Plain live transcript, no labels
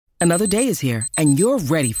Another day is here, and you're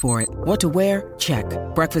ready for it. What to wear? Check.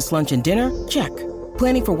 Breakfast, lunch, and dinner? Check.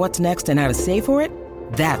 Planning for what's next and how to save for it?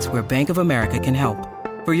 That's where Bank of America can help.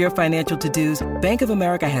 For your financial to-dos, Bank of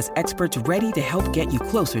America has experts ready to help get you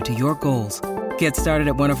closer to your goals. Get started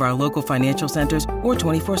at one of our local financial centers or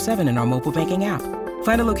 24/7 in our mobile banking app.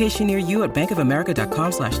 Find a location near you at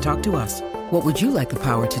bankofamerica.com/talktous. What would you like the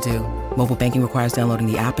power to do? Mobile banking requires downloading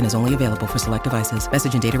the app and is only available for select devices.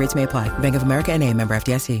 Message and data rates may apply. Bank of America N.A., member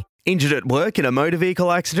FDIC. Injured at work in a motor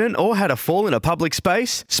vehicle accident or had a fall in a public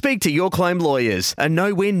space? Speak to Your Claim Lawyers, a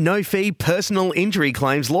no-win, no-fee personal injury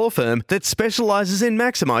claims law firm that specialises in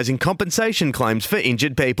maximising compensation claims for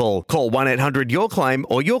injured people. Call 1-800-YOUR-CLAIM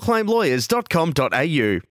or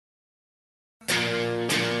yourclaimlawyers.com.au.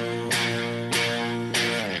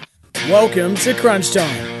 Welcome to Crunch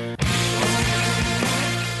Time.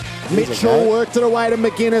 Mitchell worked it away to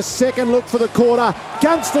McGuinness. Second look for the quarter.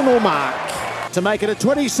 Gunston will mark to make it a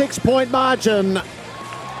 26-point margin.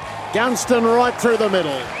 Gunston right through the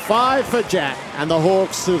middle. 5 for Jack, and the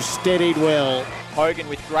Hawks have steadied well. Hogan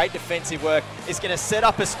with great defensive work is going to set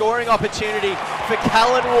up a scoring opportunity for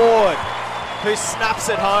Callan Ward, who snaps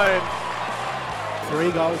it home.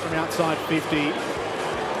 3 goals from outside 50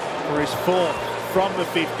 for his 4th from the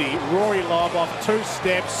 50. Rory Loboff, 2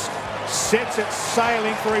 steps, sets it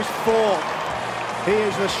sailing for his 4th. He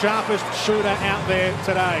is the sharpest shooter out there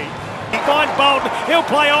today. He finds Bolton, he'll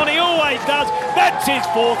play on, he always does. That's his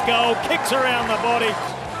 4th goal, kicks around the body.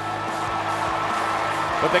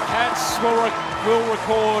 But the Cats will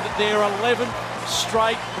record their 11th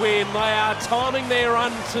straight win. They are timing their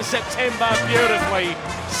run to September beautifully.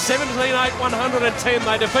 17-8, 110.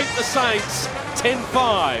 They defeat the Saints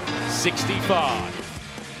 10-5, 65.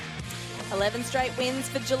 11 straight wins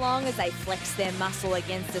for Geelong as they flex their muscle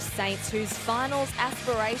against the Saints, whose finals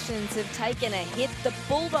aspirations have taken a hit. The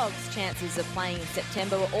Bulldogs' chances of playing in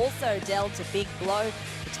September were also dealt a big blow.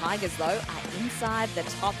 The Tigers, though, are inside the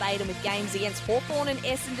top 8, and with games against Hawthorn and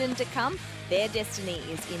Essendon to come, their destiny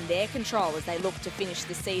is in their control as they look to finish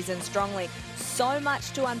the season strongly. So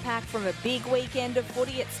much to unpack from a big weekend of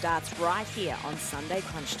footy. It starts right here on Sunday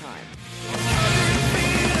Crunch Time.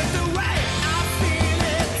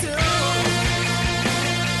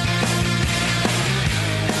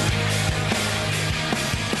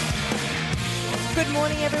 Good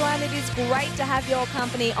morning, everyone. It is great to have your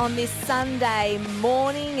company on this Sunday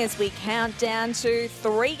morning as we count down to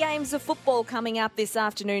 3 games of football coming up this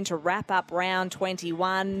afternoon to wrap up round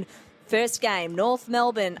 21. First game, North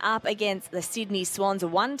Melbourne up against the Sydney Swans. A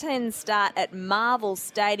 1:10 start at Marvel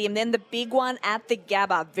Stadium. Then the big one at the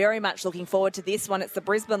Gabba. Very much looking forward to this one. It's the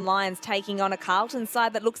Brisbane Lions taking on a Carlton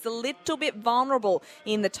side that looks a little bit vulnerable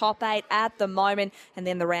in the top 8 at the moment. And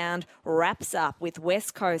then the round wraps up with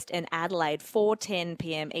West Coast and Adelaide, 4:10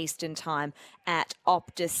 p.m. Eastern Time at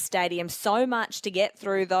Optus Stadium. So much to get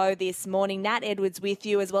through, though, this morning. Nat Edwards with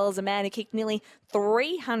you, as well as a man who kicked nearly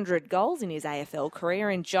 300 goals in his AFL career,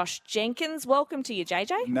 and Josh Jenkins. Welcome to you,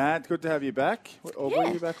 JJ. Nat, good to have you back. Or Yeah.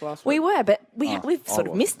 were you back last week? We were, but we've sort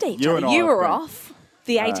of missed each You other. and I You have were been- off.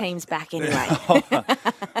 The A-team's back anyway.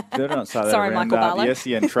 Better not say that Sorry, around Michael Barlow. the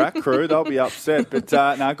SEN track crew. They'll be upset. But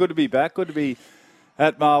no, good to be back. Good to be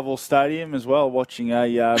at Marvel Stadium as well, watching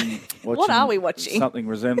What are we watching? Something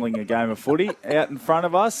resembling a game of footy out in front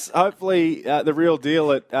of us. Hopefully, the real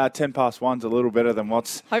deal at 1:10's a little better than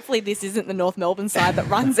what's Hopefully this isn't the North Melbourne side that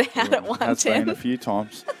runs out at has been 1:10. a few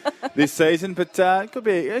times this season. But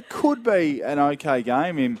it could be an okay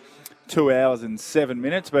game in 2 hours and 7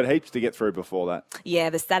 minutes, but heaps to get through before that. Yeah,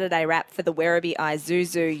 the Saturday wrap for the Werribee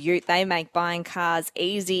Isuzu Ute. They make buying cars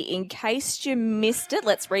easy. In case you missed it,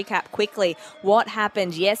 let's recap quickly what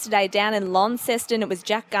happened yesterday down in Launceston. It was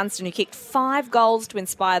Jack Gunston who kicked 5 goals to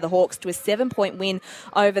inspire the Hawks to a 7-point win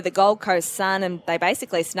over the Gold Coast Sun, and they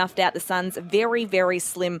basically snuffed out the Suns' very, very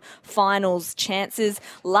slim finals chances.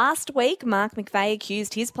 Last week, Mark McVeigh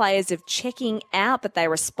accused his players of checking out, but they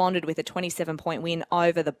responded with a 27-point win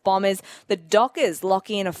over the Bombers. The Dockers lock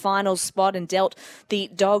in a finals spot and dealt the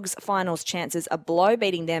Dogs' finals chances a blow,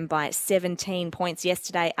 beating them by 17 points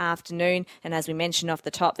yesterday afternoon. And as we mentioned off the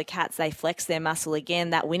top, the Cats, they flex their muscle again.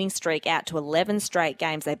 That winning streak out to 11 straight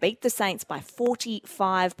games. They beat the Saints by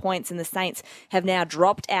 45 points, and the Saints have now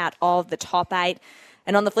dropped out of the top 8.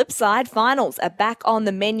 And on the flip side, finals are back on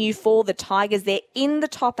the menu for the Tigers. They're in the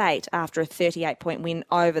top 8 after a 38-point win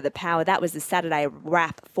over the Power. That was the Saturday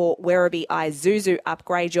wrap for Werribee Isuzu.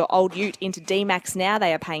 Upgrade your old ute into D-Max now.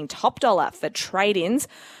 They are paying top dollar for trade-ins.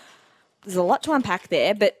 There's a lot to unpack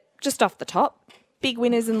there, but just off the top, big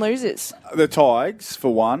winners and losers. The Tigers,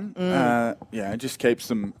 for one, just keeps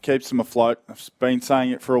them afloat. I've been saying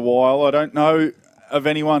it for a while. I don't know of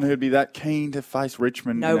anyone who'd be that keen to face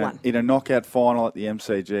Richmond in a knockout final at the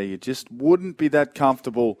MCG. You just wouldn't be that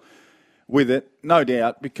comfortable with it, no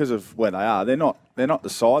doubt, because of where they are. They're not the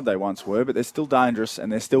side they once were, but they're still dangerous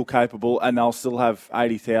and they're still capable, and they'll still have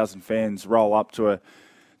 80,000 fans roll up to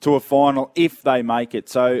a final if they make it.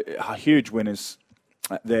 So huge winners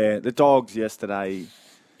there. The Dogs yesterday,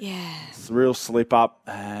 it's a real slip up,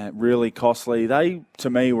 really costly. They, to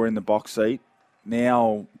me, were in the box seat.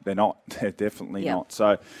 Now they're not. They're definitely not.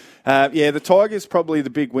 So, the Tigers probably the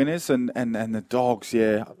big winners, and the Dogs,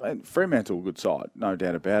 Fremantle, a good side, no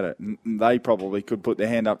doubt about it. And they probably could put their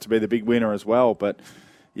hand up to be the big winner as well. But,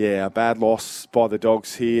 a bad loss by the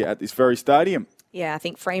Dogs here at this very stadium. Yeah, I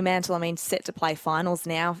think Fremantle, set to play finals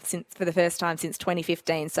now for the first time since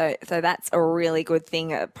 2015. So that's a really good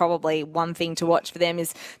thing. Probably one thing to watch for them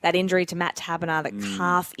is that injury to Matt Taberner, the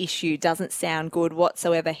calf issue, doesn't sound good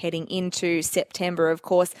whatsoever heading into September. Of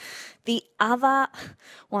course, the other,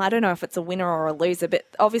 I don't know if it's a winner or a loser, but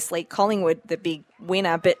obviously Collingwood, the big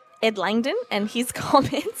winner, but Ed Langdon and his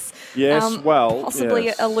comments. Yes,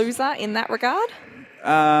 possibly a loser in that regard?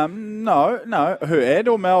 No. Who, Ed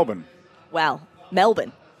or Melbourne? Well,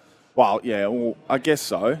 Melbourne. Well, I guess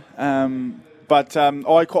so. But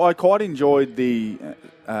I quite enjoyed the...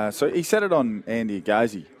 so he said it on Andy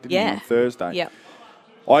Agazi, didn't he, on Thursday? Yep.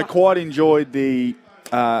 I quite enjoyed the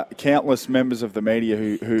countless members of the media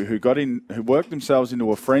who got in, who worked themselves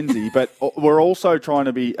into a frenzy, but we're also trying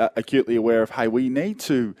to be acutely aware of, hey, we need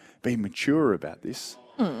to be mature about this.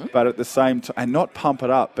 But at the same time, and not pump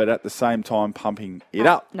it up, but at the same time pumping it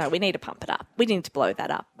up. No, we need to pump it up. We need to blow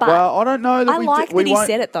that up. But well, I don't know that that he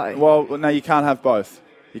said it though. Well, no, you can't have both.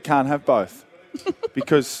 You can't have both.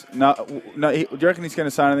 Because do you reckon he's going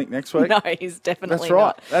to say anything next week? No, he's definitely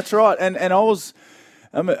not. That's right. And I was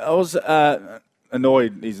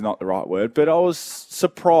annoyed. Is not the right word, but I was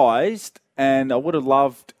surprised, and I would have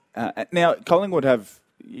loved. Now, Collingwood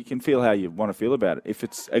you can feel how you want to feel about it. If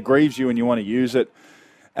it aggrieves you and you want to use it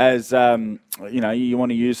as, you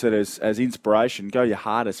want to use it as inspiration, go your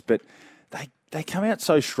hardest. But they come out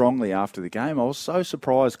so strongly after the game. I was so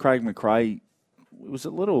surprised. Craig McRae was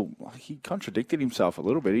he contradicted himself a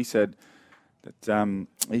little bit. He said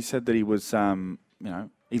that he was,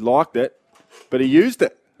 he liked it, but he used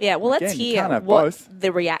it. Yeah, well, let's hear what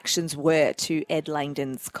the reactions were to Ed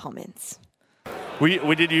Langdon's comments.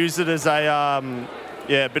 We did use it as a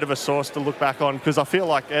bit of a source to look back on, because I feel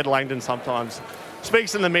like Ed Langdon sometimes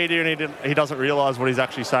speaks in the media and he doesn't realise what he's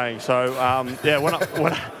actually saying. So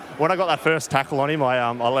when I got that first tackle on him,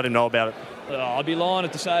 I let him know about it. I'd be lying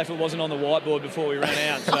to say if it wasn't on the whiteboard before we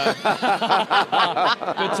ran out. So. But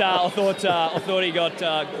I thought he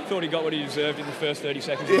got what he deserved in the first 30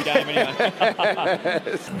 seconds of the game anyway.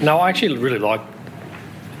 No, I actually really like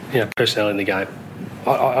personality in the game.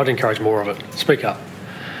 I'd encourage more of it. Speak up.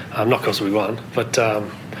 Not because we won, but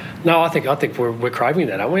no, I think we're craving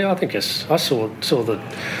that, aren't we? I think I saw the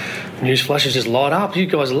news flashes just light up. You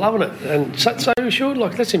guys are loving it, and so we should.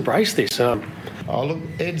 Let's embrace this. Look,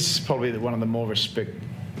 Ed's probably one of the more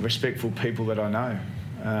respectful people that I know,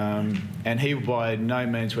 and he by no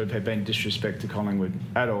means would have been disrespect to Collingwood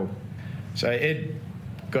at all. So Ed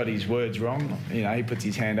got his words wrong. He puts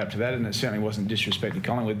his hand up to that, and it certainly wasn't disrespect to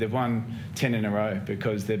Collingwood. They've won 10 in a row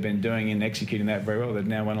because they've been doing and executing that very well. They've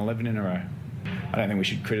now won 11 in a row. I don't think we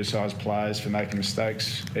should criticise players for making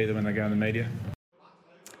mistakes either when they go in the media.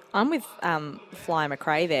 I'm with Fly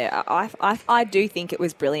McRae there. I do think it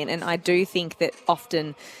was brilliant, and I do think that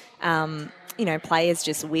often players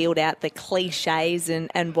just wield out the cliches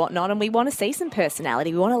and whatnot, and we want to see some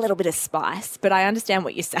personality. We want a little bit of spice, but I understand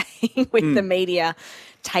what you're saying with the media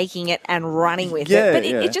taking it and running with it. But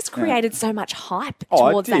it just created so much hype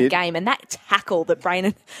towards that game, and that tackle that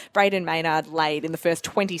Braden Maynard laid in the first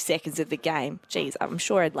 20 seconds of the game. Geez, I'm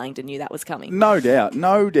sure Ed Langdon knew that was coming. No doubt.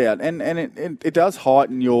 And it does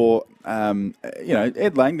heighten your,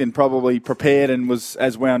 Ed Langdon probably prepared and was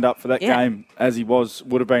as wound up for that game as he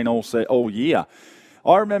would have been all year.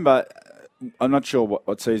 I remember, I'm not sure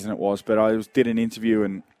what season it was, but I did an interview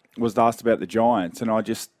and was asked about the Giants, and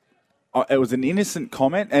it was an innocent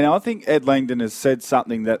comment, and I think Ed Langdon has said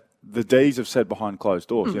something that the D's have said behind closed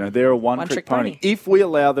doors. They're a one-trick pony. If we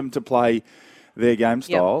allow them to play their game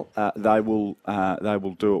style, they will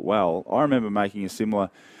do it well. I remember making a similar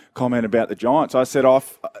comment about the Giants. I said,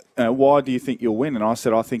 why do you think you'll win? And I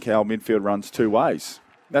said, I think our midfield runs two ways.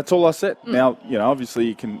 That's all I said. Now, obviously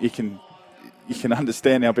you can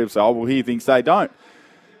understand how people say, oh, well, he thinks they don't.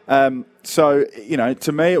 So,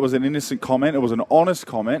 to me, it was an innocent comment. It was an honest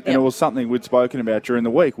comment, and it was something we'd spoken about during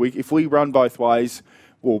the week. If we run both ways,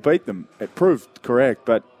 we'll beat them. It proved correct,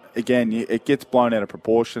 but again, it gets blown out of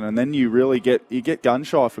proportion, and then you really get gun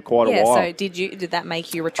shy for quite a while. So did that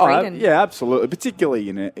make you retreat? Yeah, absolutely. Particularly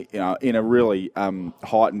in a really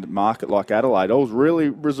heightened market like Adelaide, I was really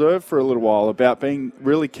reserved for a little while about being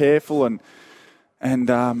really careful and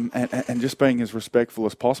just being as respectful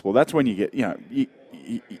as possible. That's when you get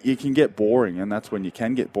you can get boring, and that's when you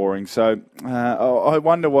can get boring. So I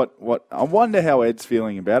wonder how Ed's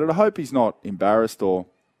feeling about it. I hope he's not embarrassed or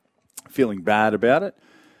feeling bad about it.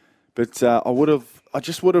 But I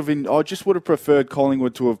just would have preferred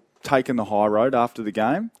Collingwood to have taken the high road after the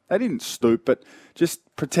game. They didn't stoop, but just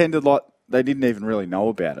pretended like they didn't even really know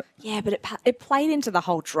about it. Yeah, but it played into the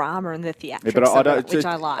whole drama and the theatrics which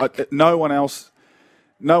I like.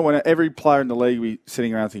 Every player in the league will be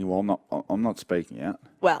sitting around thinking, well, I'm not speaking out.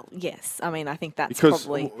 Well, yes. I mean, I think that's because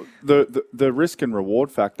probably the risk and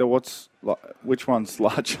reward factor. Which one's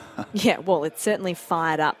larger? Yeah, well, it's certainly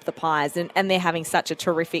fired up the Pies, and they're having such a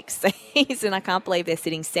terrific season. I can't believe they're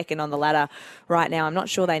sitting second on the ladder right now. I'm not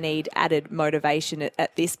sure they need added motivation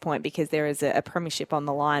at this point because there is a premiership on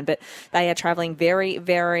the line, but they are travelling very,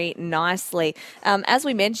 very nicely. As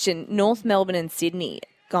we mentioned, North Melbourne and Sydney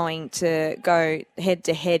going to go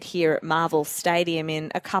head-to-head here at Marvel Stadium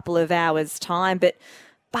in a couple of hours' time, but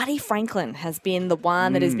Buddy Franklin has been the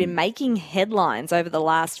one that has been making headlines over the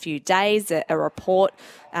last few days. A report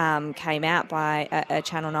came out by a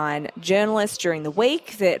Channel 9 journalist during the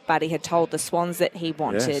week that Buddy had told the Swans that he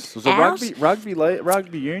wanted Was out. it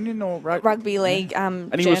rugby union or rugby league?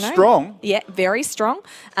 And he was strong. Yeah, very strong.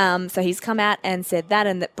 So he's come out and said that,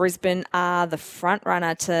 and that Brisbane are the front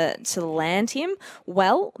runner to land him.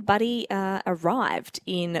 Well, Buddy arrived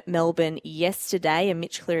in Melbourne yesterday, and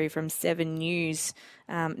Mitch Cleary from 7 News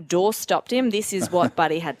door stopped him. This is what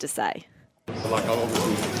Buddy had to say. I'll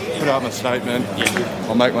obviously put out my statement. Yeah.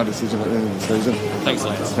 I'll make my decision at the end of the season. Thanks,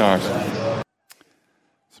 Lance. No worries.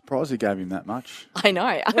 Surprised he gave him that much. I know.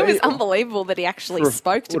 It was unbelievable that he actually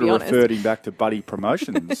spoke, to be honest. Would have referred him back to Buddy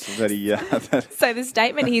Promotions. that he. So the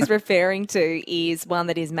statement he's referring to is one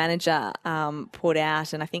that his manager put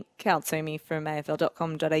out, and I think Cal Toomey from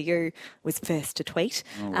AFL.com.au was first to tweet,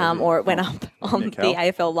 or it went up on the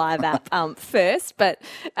AFL Live app first. But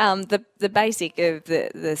the basic of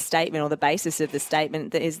the statement, or the basis of the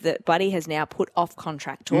statement, is that Buddy has now put off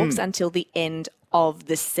contract talks until the end of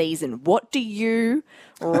the season. What do you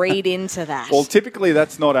read into that? Well, typically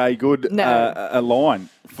that's not a good a line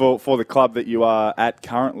for the club that you are at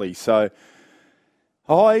currently. So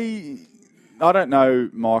I don't know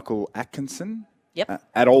Michael Atkinson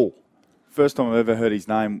at all. First time I've ever heard his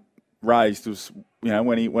name raised was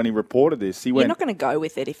when he reported this. You're not going to go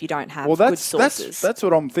with it if you don't have good sources. That's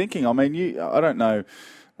what I'm thinking. I mean, I don't know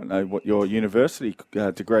what your university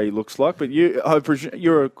degree looks like, but are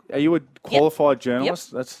you a qualified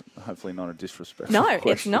journalist? Yep. That's hopefully not a disrespectful question.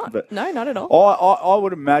 No, it's not. But no, not at all. I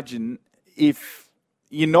would imagine if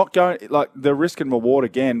you're not going, like the risk and reward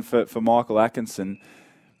again for Michael Atkinson,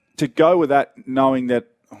 to go with that knowing that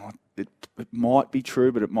it might be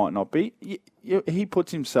true, but it might not be, he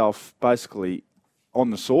puts himself basically on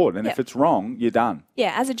the sword, and if it's wrong, you're done.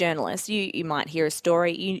 Yeah, as a journalist, you might hear a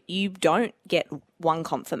story, you don't get one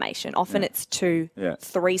confirmation. Often it's 2,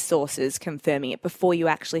 3 sources confirming it before you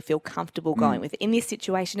actually feel comfortable going with it. In this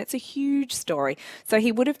situation, it's a huge story. So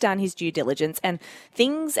he would have done his due diligence, and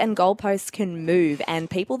things and goalposts can move, and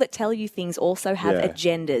people that tell you things also have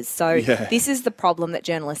agendas. So this is the problem that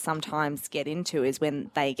journalists sometimes get into, is when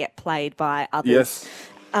they get played by others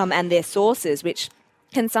and their sources, which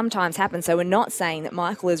can sometimes happen. So we're not saying that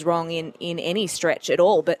Michael is wrong in any stretch at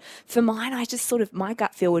all. But for mine, I just my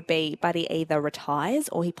gut feel would be Buddy either retires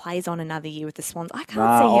or he plays on another year with the Swans. I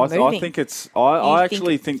can't see him moving. I think it's. I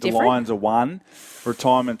actually think the Lions are 1,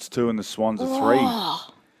 retirement's 2, and the Swans are 3.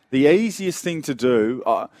 The easiest thing to do,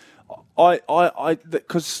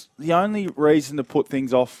 because the only reason to put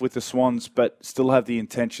things off with the Swans but still have the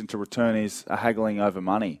intention to return is a haggling over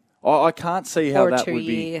money. I can't see how that would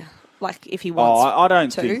be. Like if he wants I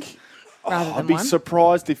don't think. I'd be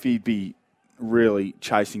surprised if he'd be really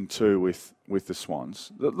chasing 2 with the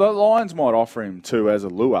Swans. The Lions might offer him 2 as a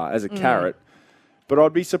lure, as a carrot, but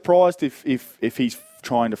I'd be surprised if he's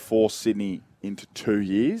trying to force Sydney into 2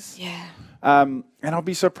 years. Yeah. And I'd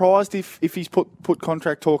be surprised if he's put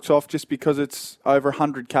contract talks off just because it's over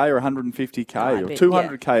 100K or 150K or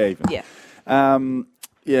 200K even.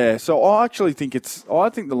 Yeah. So I actually think I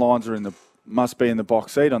think the Lions are must be in the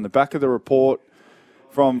box seat on the back of the report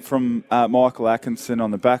from Michael Atkinson, on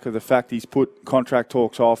the back of the fact he's put contract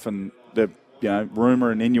talks off, and the rumour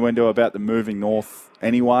and innuendo about the moving north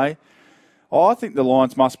anyway. I think the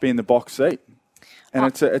Lions must be in the box seat,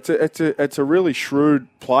 and it's a really shrewd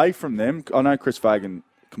play from them. I know Chris Fagan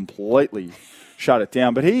completely shut it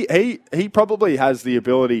down. But he probably has the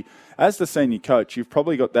ability, as the senior coach, you've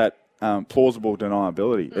probably got that plausible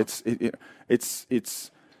deniability.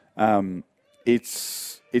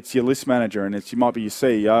 It's your list manager, and you might be your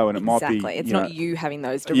CEO, and it might be... Exactly. It's not you having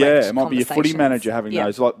those direct it might be your footy manager having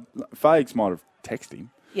those. Like, Fags might have texted him.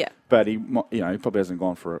 Yeah. But he probably hasn't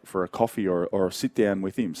gone for a coffee or a sit-down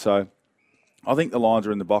with him. So I think the Lions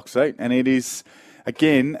are in the box seat, and it is...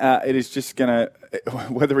 Again, it is just going to,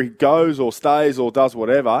 whether he goes or stays or does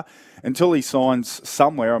whatever, until he signs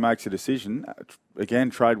somewhere or makes a decision,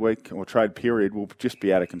 again, trade week or trade period will just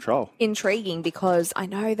be out of control. Intriguing, because I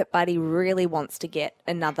know that Buddy really wants to get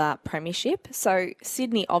another premiership. So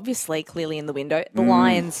Sydney, obviously, clearly in the window. The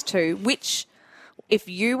Lions too. Which, if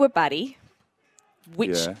you were Buddy,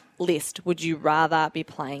 which list would you rather be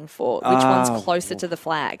playing for? Which one's closer to the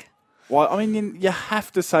flag? Well, I mean, you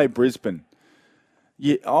have to say Brisbane.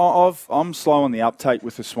 Yeah, I'm slow on the uptake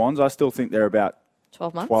with the Swans. I still think they're about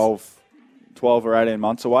 12 months? 12 or 18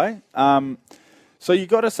 months away. So you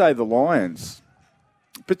got to say the Lions,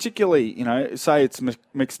 particularly, say it's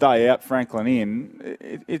McStay out, Franklin in.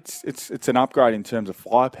 It's an upgrade in terms of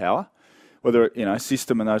firepower. Whether,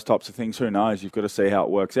 system and those types of things, who knows? You've got to see how it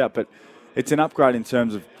works out. But it's an upgrade in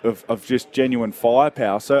terms of just genuine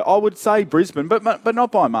firepower. So I would say Brisbane, but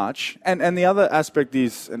not by much. And the other aspect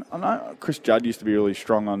is, and I know Chris Judd used to be really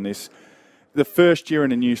strong on this, the first year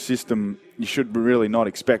in a new system, you should really not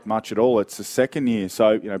expect much at all. It's the second year.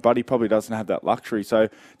 So, Buddy probably doesn't have that luxury. So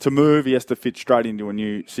to move, he has to fit straight into a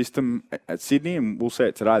new system at Sydney, and we'll see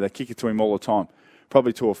it today. They kick it to him all the time,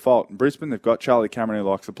 probably to a fault. In Brisbane, they've got Charlie Cameron, who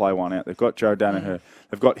likes to play one out. They've got Joe Danaher.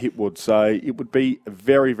 They've got Hipwood. So it would be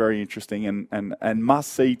very, very interesting and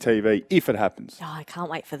must-see TV if it happens. Oh, I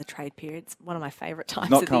can't wait for the trade period. It's one of my favourite times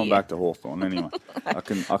Not of coming the year. back to Hawthorn anyway. I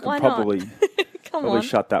can Why probably... not? Probably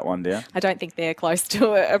shut that one down. I don't think they're close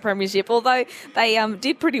to a premiership, although they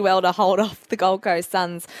did pretty well to hold off the Gold Coast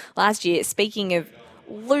Suns last year. Speaking of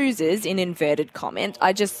losers, in inverted comment,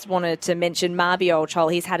 I just wanted to mention Mabior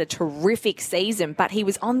Chol. He's had a terrific season, but he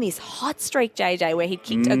was on this hot streak, JJ, where he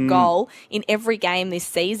kicked a goal in every game this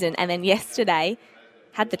season, and then yesterday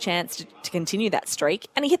had the chance to continue that streak,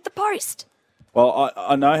 and he hit the post. Well,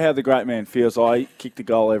 I know how the great man feels. I kicked a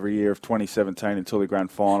goal every year of 2017 until the grand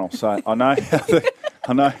final, so I know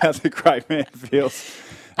how the great man feels.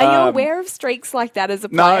 Are you aware of streaks like that as a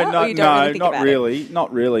player? No, or you don't really think about it?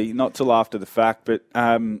 Not really, not till after the fact. But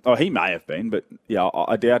he may have been, but yeah,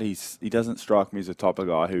 I doubt he doesn't strike me as the type of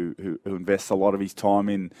guy who invests a lot of his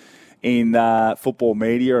time in football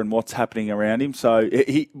media and what's happening around him. So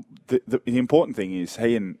the important thing is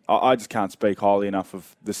I just can't speak highly enough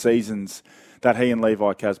of the seasons that he and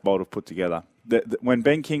Levi Casbolt have put together. When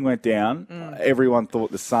Ben King went down, everyone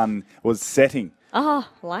thought the sun was setting. Oh,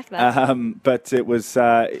 I like that. But it was,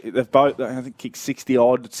 they've both, I think, kicked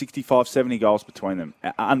 60-odd, 65, 70 goals between them.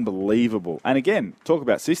 Unbelievable. And again, talk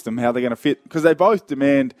about system, how they're going to fit. Because they both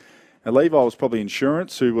demand, and Levi was probably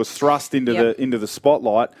insurance, who was thrust into the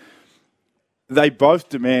spotlight. They both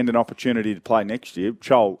demand an opportunity to play next year.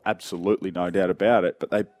 Chol, absolutely, no doubt about it.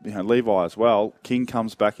 But Levi as well. King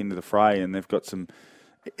comes back into the fray, and they've got some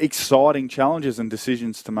exciting challenges and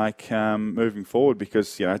decisions to make moving forward,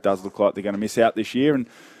 because it does look like they're going to miss out this year.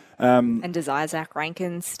 And does Isaac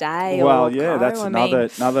Rankin stay? Well, or yeah, go? that's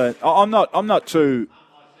another. I'm not too.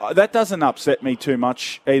 That doesn't upset me too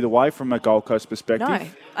much either way from a Gold Coast perspective. No,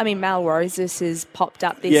 I mean Mal Roses has popped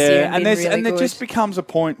up this year. And really there just becomes a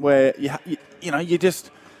point where you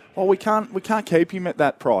just, we can't keep him at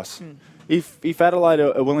that price. If Adelaide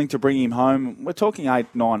are willing to bring him home, we're talking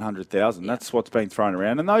 800,000-900,000. That's what's been thrown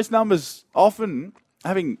around, and those numbers often,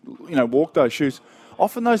 having walked those shoes,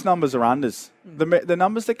 often those numbers are unders. The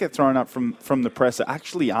numbers that get thrown up from the press are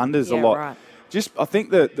actually unders a lot. Right. I think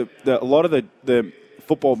that a lot of the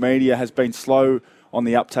football media has been slow on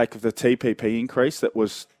the uptake of the TPP increase. That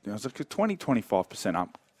was it was like a 20-25%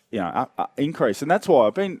 up. Increase, and that's why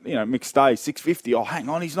I've been McStay 650. Oh, hang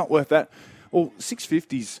on, he's not worth that. Well,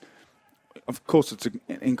 650s. Of course, it's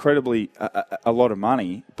incredibly a lot of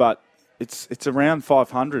money, but it's around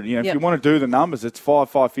 500. If you want to do the numbers, it's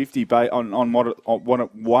 550 on what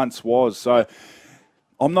it once was. So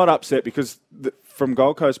I'm not upset, because from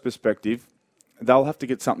Gold Coast perspective, they'll have to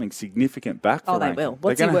get something significant back. Oh, they will.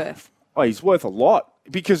 What's he worth? Oh, he's worth a lot,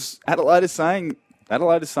 because Adelaide is saying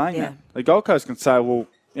that. The Gold Coast can say, well,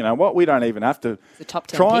 you know what, we don't even have to top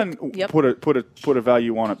 10 try pick. and put a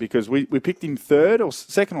value on it, because we picked him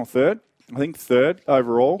second or third. I think third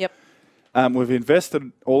overall. Yep. We've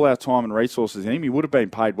invested all our time and resources in him. He would have been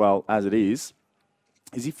paid well as it is.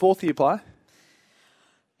 Is he fourth-year player?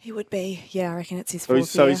 He would be. Yeah, I reckon it's his So, fourth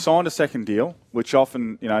so year. he signed a second deal, which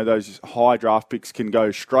often, those high draft picks can go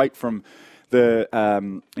straight from the,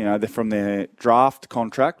 from their draft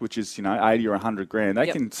contract, which is, 80 or 100 grand. They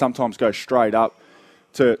can sometimes go straight up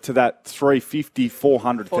to that 350,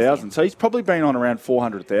 400,000. So he's probably been on around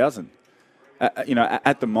 400,000,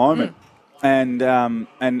 at the moment. And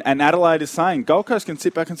Adelaide is saying Gold Coast can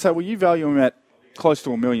sit back and say, well, you value him at close to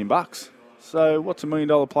 $1 million. So what's $1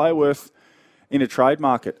 million player worth in a trade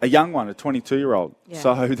market? A young one, a 22-year-old. Yeah.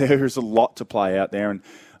 So there is a lot to play out there. And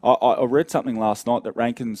I read something last night that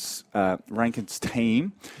Rankin's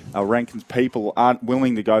team, Rankin's people aren't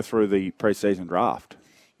willing to go through the pre-season draft.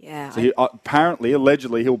 Yeah. So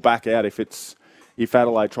allegedly, he'll back out if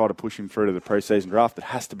Adelaide try to push him through to the pre-season draft. It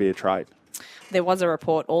has to be a trade. There was a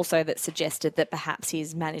report also that suggested that perhaps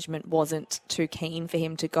his management wasn't too keen for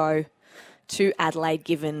him to go to Adelaide,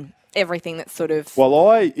 given everything that's sort of... Well,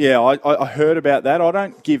 I heard about that. I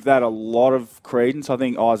don't give that a lot of credence. I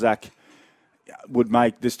think Isaac would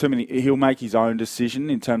make... There's too many... He'll make his own decision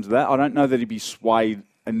in terms of that. I don't know that he'd be swayed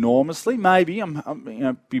enormously. Maybe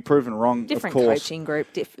I'm be proven wrong. Different of course. coaching group.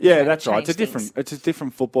 That's right. It's a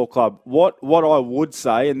different football club. What I would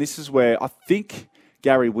say, and this is where I think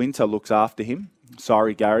Gary Winter looks after him.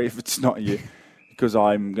 Sorry, Gary, if it's not you, because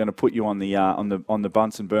I'm going to put you on the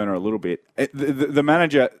Bunsen burner a little bit. The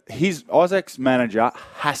manager, Isaac's manager,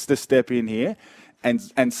 has to step in here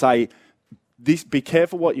and say, "This, be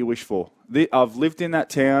careful what you wish for." I've lived in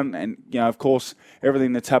that town, and of course,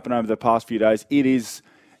 everything that's happened over the past few days, it is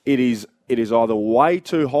either way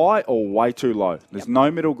too high or way too low. There's no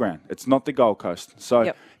middle ground. It's not the Gold Coast.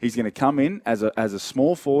 So he's going to come in as a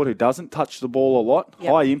small forward who doesn't touch the ball a lot,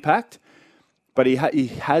 high impact, but he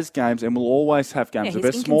has games and will always have games. The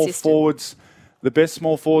best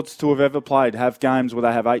small forwards to have ever played have games where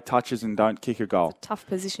they have 8 touches and don't kick a goal. It's a tough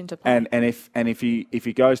position to play. And if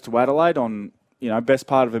he goes to Adelaide on best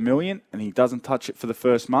part of $1 million, and he doesn't touch it for the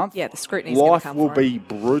first month, the scrutiny's going to come life will be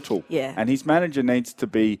brutal. Yeah. And his manager needs to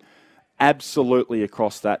be absolutely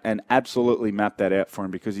across that and absolutely map that out for him,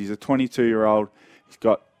 because he's a 22-year-old. He's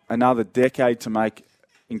got another decade to make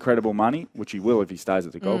incredible money, which he will if he stays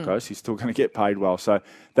at the Gold Coast. He's still going to get paid well. So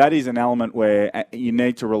that is an element where you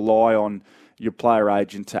need to rely on your player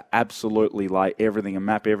agent to absolutely lay everything and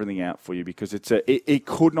map everything out for you, because it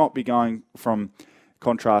could not be going from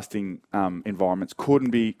contrasting environments.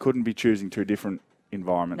 Couldn't be choosing 2 different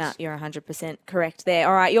environments. No, you're 100% correct there.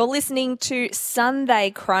 All right, you're listening to Sunday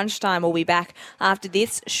Crunch Time. We'll be back after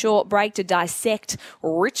this short break to dissect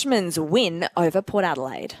Richmond's win over Port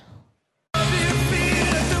Adelaide.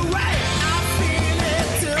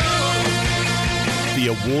 The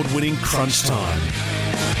award-winning Crunch Time.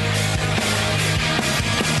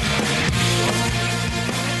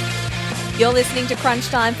 You're listening to Crunch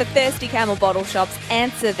Time for Thirsty Camel Bottle Shops.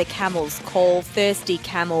 Answer the camel's call. Thirsty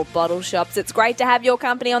Camel Bottle Shops. It's great to have your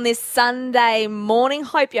company on this Sunday morning.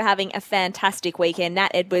 Hope you're having a fantastic weekend. Nat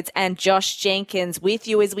Edwards and Josh Jenkins with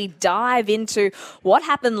you as we dive into what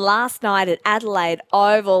happened last night at Adelaide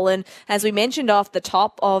Oval. And as we mentioned off the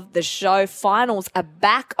top of the show, finals are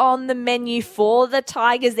back on the menu for the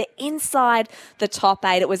Tigers. They're inside the top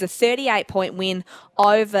 8. It was a 38-point win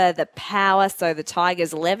over the Power. So the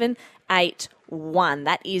Tigers 11-8-1.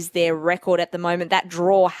 That is their record at the moment. That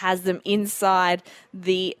draw has them inside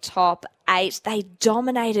the top 8. They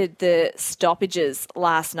dominated the stoppages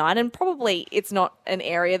last night, and probably it's not an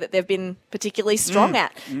area that they've been particularly strong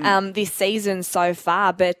at this season so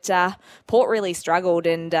far. But Port really struggled,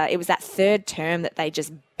 and it was that third term that they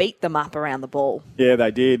just beat them up around the ball. Yeah,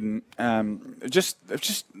 they did. And just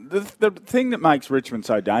the thing that makes Richmond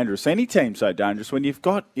so dangerous, any team so dangerous, when you've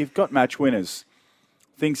got match winners,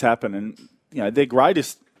 things happen. And their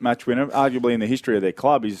greatest match winner, arguably in the history of their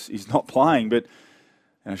club, is not playing. But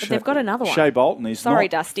they've got another one. Shea Bolton is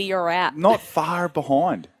Dusty, you're out. Not far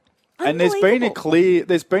behind. And there's been a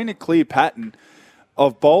clear pattern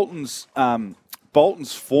of Bolton's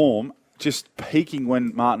form just peaking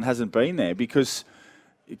when Martin hasn't been there, because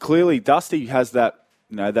clearly Dusty has that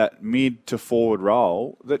that mid to forward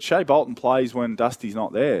role that Shea Bolton plays when Dusty's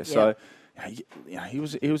not there. Yep. So he's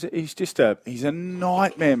a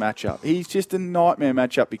nightmare matchup. He's just a nightmare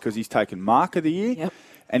matchup because he's taken Mark of the Year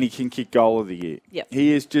and he can kick Goal of the Year. Yep.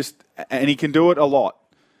 He is and he can do it a lot.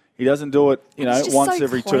 He doesn't do it, once so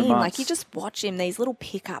every clean. 2 months. Like, you just watch him, these little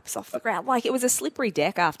pickups off the ground. Like, it was a slippery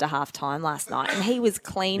deck after half-time last night, and he was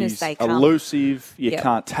clean as they come. Elusive. You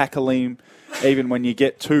can't tackle him. Even when you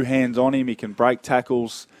get 2 hands on him, he can break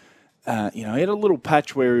tackles. He had a little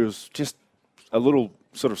patch where he was just a little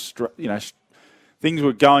sort of, things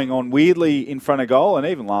were going on weirdly in front of goal, and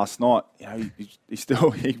even last night,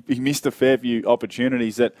 he missed a fair few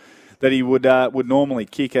opportunities that he would normally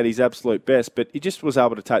kick at his absolute best, but he just was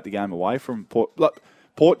able to take the game away from Port. Look,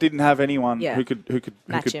 Port didn't have anyone who could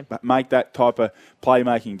make that type of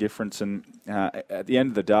playmaking difference, and at the end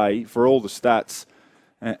of the day, for all the stats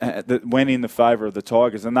that went in the favour of the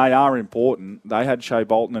Tigers, and they are important, they had Shea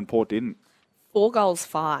Bolton and Port didn't. 4 goals,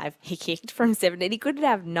 5 he kicked from 17. He could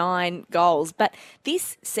have 9 goals, but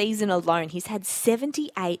this season alone, he's had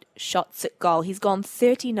 78 shots at goal. He's gone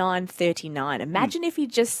 39-39. Imagine if he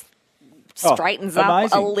just straightens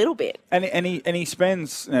up a little bit. And he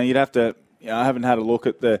spends, you'd have to, I haven't had a look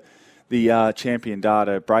at the champion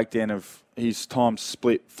data breakdown of his time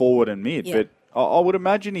split forward and mid, but I would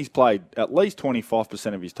imagine he's played at least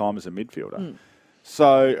 25% of his time as a midfielder.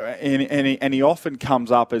 So, and he often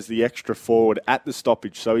comes up as the extra forward at the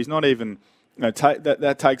stoppage. So he's not even,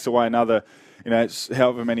 that takes away another,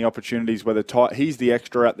 however many opportunities. He's the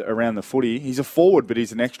extra around the footy. He's a forward, but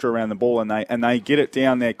he's an extra around the ball, and they get it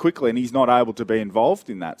down there quickly, and he's not able to be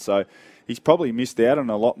involved in that. So he's probably missed out on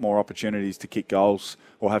a lot more opportunities to kick goals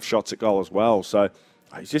or have shots at goal as well. So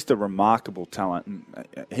he's just a remarkable talent. And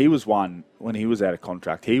he was one when he was out of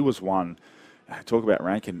contract. He was one. Talk about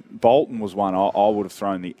Rankin. Bolton was one I would have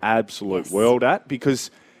thrown the absolute world at, because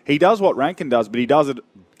he does what Rankin does, but he does it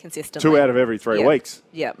consistently. 2 out of every 3 weeks.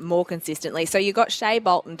 Yeah, more consistently. So you've got Shea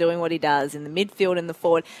Bolton doing what he does in the midfield and the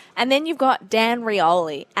forward. And then you've got Dan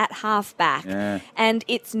Rioli at half-back. Yeah. And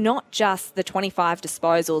it's not just the 25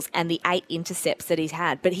 disposals and the 8 intercepts that he's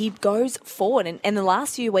had, but he goes forward. And in the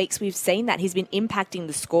last few weeks, we've seen that. He's been impacting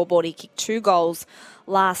the scoreboard. He kicked 2 goals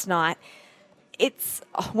last night. It's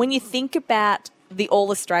when you think about the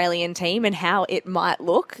All-Australian team and how it might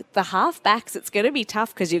look, the half-backs, it's going to be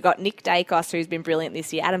tough because you've got Nick Dacos, who's been brilliant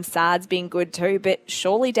this year. Adam Saad's been good too, but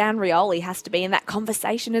surely Dan Rioli has to be in that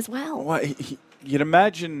conversation as well. Well, you'd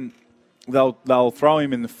imagine they'll throw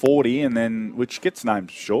him in the 40, and then which gets named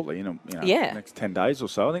shortly, next 10 days or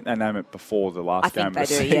so. I think they name it before the last game of the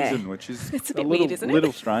season, which is it's a bit weird, isn't it?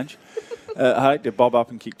 Little strange. I hate to bob up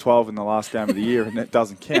and kick 12 in the last game of the year, and that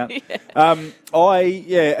doesn't count. He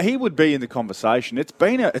would be in the conversation. It's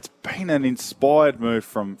been an inspired move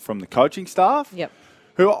from the coaching staff,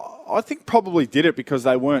 who I think probably did it because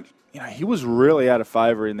they weren't. He was really out of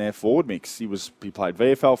favour in their forward mix. He played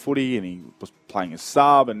VFL footy and he was playing as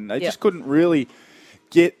sub, and they just couldn't really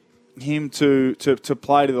get him to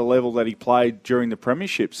play to the level that he played during the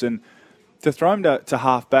premierships. And to throw him to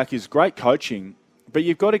half back is great coaching, but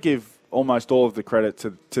you've got to give almost all of the credit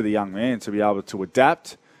to the young man to be able to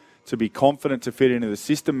adapt, to be confident, to fit into the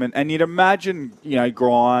system. And you'd imagine,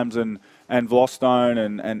 Grimes and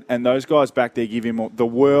Vlostone and those guys back there give him the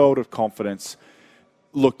world of confidence.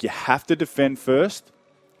 Look, you have to defend first,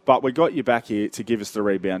 but we got you back here to give us the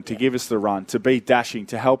rebound, to give us the run, to be dashing,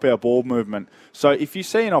 to help our ball movement. So if you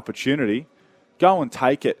see an opportunity, go and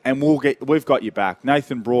take it, and we've got you back.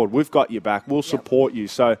 Nathan Broad, we've got you back. We'll support you.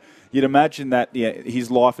 So you'd imagine that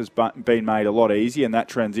his life has been made a lot easier, and that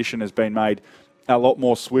transition has been made a lot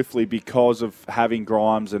more swiftly because of having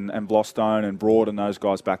Grimes and Vlostone and Broad and those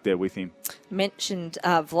guys back there with him. Mentioned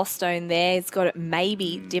Vlostone there. He's got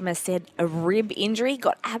Dimmer said a rib injury.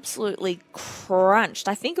 Got absolutely crunched.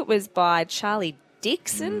 I think it was by Charlie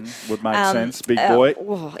Dixon. Would make sense. Big boy.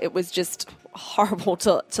 It was just horrible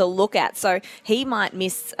to look at. So he might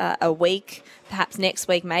miss a week, perhaps next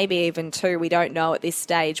week, maybe even 2. We don't know at this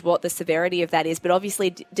stage what the severity of that is. But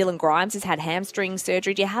obviously Dylan Grimes has had hamstring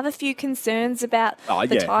surgery. Do you have a few concerns about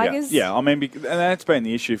the Tigers? Yeah. I mean, and that's been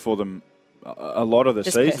the issue for them a lot of the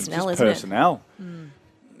season. Personnel.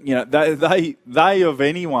 They of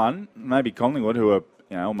anyone, maybe Collingwood, who are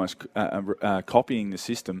almost copying the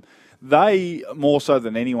system, they more so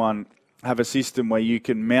than anyone have a system where you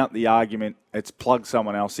can mount the argument, it's plug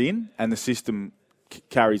someone else in and the system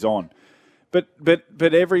carries on. But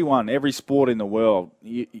everyone, every sport in the world,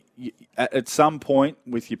 you, at some point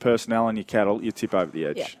with your personnel and your cattle, you tip over the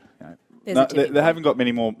edge. Yeah. They haven't got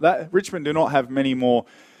many more. Richmond do not have many more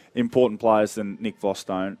important players than Nick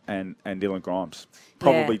Vlostone and Dylan Grimes.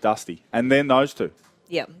 Probably Dusty. And then those two.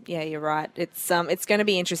 Yeah, you're right. It's going to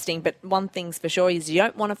be interesting, but one thing's for sure is you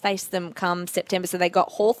don't want to face them come September. So they got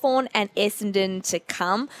Hawthorn and Essendon to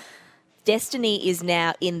come. Destiny is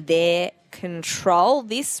now in their control.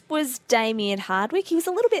 This was Damien Hardwick. He was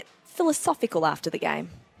a little bit philosophical after the game.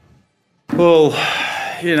 Well,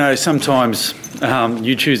 sometimes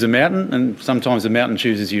you choose a mountain and sometimes the mountain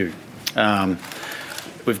chooses you.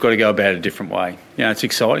 We've got to go about it a different way. It's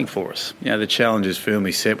exciting for us. The challenge is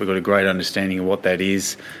firmly set. We've got a great understanding of what that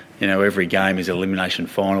is. Every game is an elimination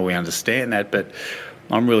final. We understand that. But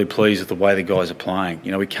I'm really pleased with the way the guys are playing.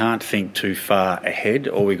 We can't think too far ahead.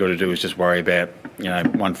 All we've got to do is just worry about,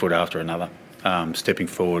 1 foot after another, stepping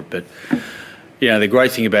forward. But, the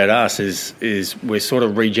great thing about us is we're sort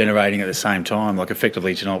of regenerating at the same time. Like,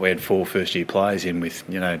 effectively tonight we had 4 first-year players in with,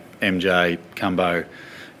 MJ, Cumbo,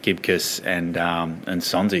 Gibcus and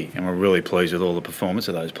Sonzi, and we're really pleased with all the performance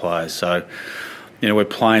of those players. So, we're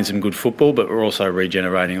playing some good football, but we're also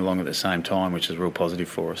regenerating along at the same time, which is real positive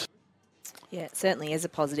for us. Yeah, it certainly is a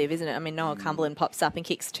positive, isn't it? I mean, Noah Cumberland pops up and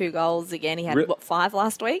kicks 2 goals again. He had, 5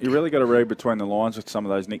 last week? You really got to read between the lines with some of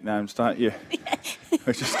those nicknames, don't you?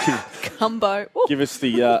 Just Cumbo. Give us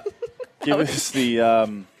the...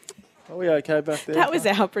 Are we okay back there? That was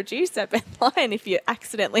our producer, Ben Lyon, if you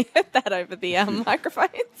accidentally heard that over the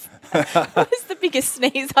microphones. That was the biggest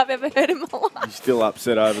sneeze I've ever heard in my life. He's still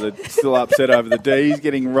upset over the D's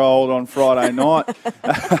getting rolled on Friday night.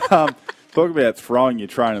 Talk about throwing your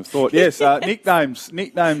train of thought. Yes, nicknames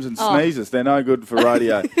and sneezes, they're no good for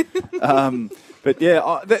radio. But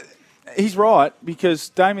yeah, he's right, because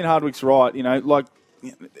Damien Hardwick's right.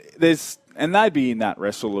 And they'd be in that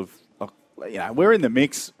wrestle of, we're in the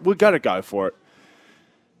mix. We've got to go for it.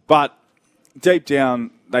 But deep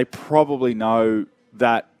down, they probably know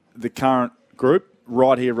that the current group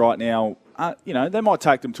right here, right now, they might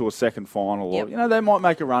take them to a second final, or they might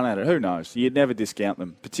make a run at it. Who knows? You'd never discount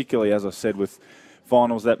them, particularly, as I said, with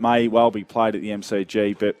finals that may well be played at the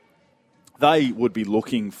MCG. But they would be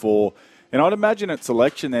looking for, and I'd imagine at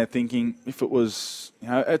selection they're thinking, if it was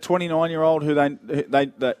a 29-year-old who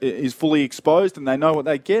that is fully exposed and they know what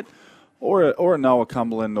they get, or a Noah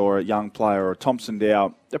Cumberland or a young player or a Thompson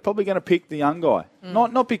Dow, they're probably going to pick the young guy.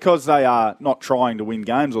 Not because they are not trying to win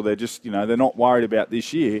games, or they're just they're not worried about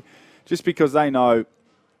this year. Just because they know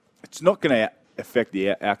it's not going to affect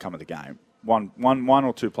the outcome of the game. One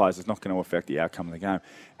or two players is not going to affect the outcome of the game.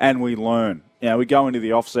 And we learn. We go into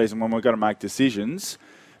the off-season when we've got to make decisions,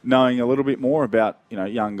 knowing a little bit more about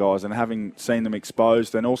young guys and having seen them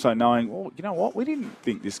exposed, and also knowing, well, you know what, we didn't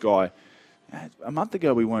think this guy, a month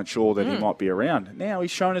ago we weren't sure that he might be around. Now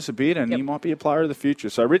he's shown us a bit, and he might be a player of the future.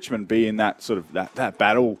 So Richmond be in that sort of that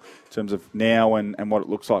battle in terms of now and what it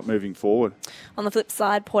looks like moving forward. On the flip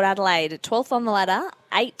side, Port Adelaide, 12th on the ladder,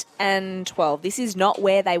 8-12. This is not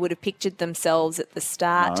where they would have pictured themselves at the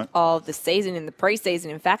start of the season, in the pre-season,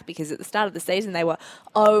 in fact, because at the start of the season they were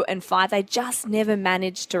 0-5. They just never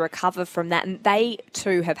managed to recover from that, and they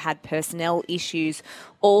too have had personnel issues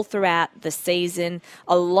all throughout the season.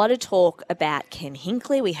 A lot of talk about Ken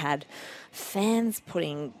Hinkley. We had fans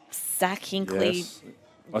putting Zach Hinkley... Yes.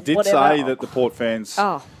 I did say that the Port fans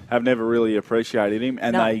have never really appreciated him,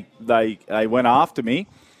 and they went after me.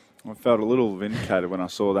 I felt a little vindicated when I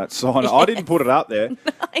saw that sign. I didn't put it up there,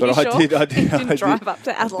 but I did. You didn't drive up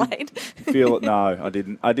to Adelaide. Feel it? No, I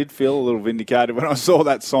didn't. I did feel a little vindicated when I saw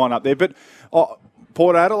that sign up there. But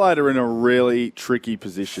Port Adelaide are in a really tricky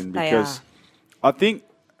position, because I think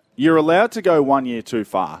you're allowed to go 1 year too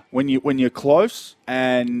far when you're close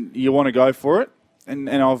and you want to go for it. And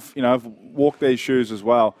I've walked these shoes as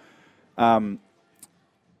well.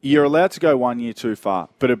 You're allowed to go 1 year too far,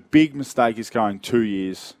 but a big mistake is going 2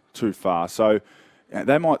 years too far. So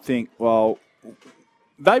they might think, well,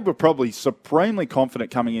 they were probably supremely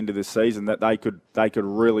confident coming into this season that they could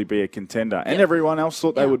really be a contender, and everyone else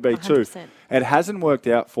thought they would be 100%. Too. It hasn't worked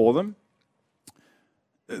out for them.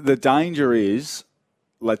 The danger is,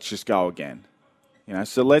 let's just go again.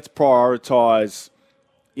 So let's prioritise,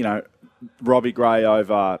 Robbie Gray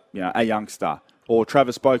over, a youngster, or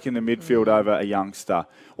Travis Boak in the midfield over a youngster,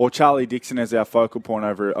 or Charlie Dixon as our focal point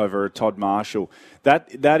over a Todd Marshall.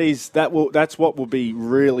 That's what will be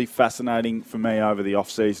really fascinating for me over the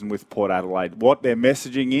off season with Port Adelaide. What their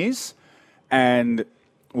messaging is, and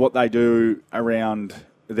what they do around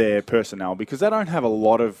their personnel, because they don't have a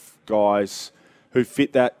lot of guys who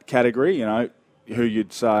fit that category. Who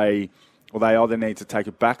you'd say, well, they either need to take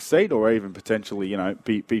a back seat or even potentially,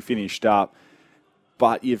 be finished up.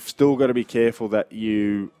 But you've still got to be careful that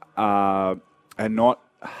you are not,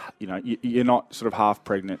 you're not sort of half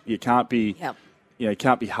pregnant. You can't be,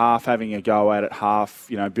 can't be half having a go at it, half,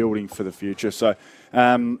 building for the future. So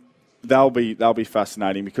they'll be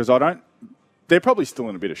fascinating, because they're probably still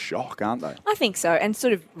in a bit of shock, aren't they? I think so, and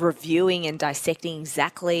sort of reviewing and dissecting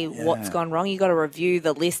exactly what's gone wrong. You've got to review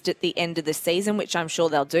the list at the end of the season, which I'm sure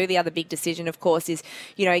they'll do. The other big decision, of course, is,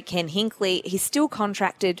 Ken Hinkley. He's still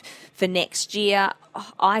contracted for next year.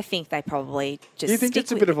 I think they probably just. Do you think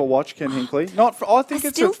it's a with bit of a watch, Ken Hinkley? I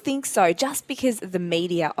still think so, just because of the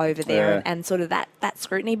media over there and sort of that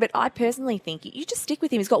scrutiny. But I personally think you just stick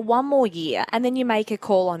with him. He's got 1 more year, and then you make a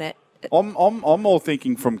call on it. I'm more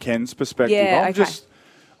thinking from Ken's perspective. Yeah,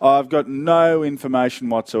 I've got no information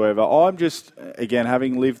whatsoever. I'm just, again,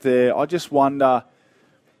 having lived there, I just wonder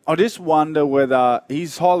whether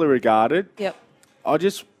he's highly regarded. Yep. I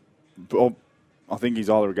think he's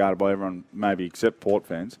highly regarded by everyone, maybe except Port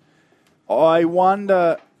fans. I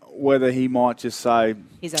wonder whether he might just say...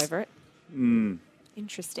 He's over it.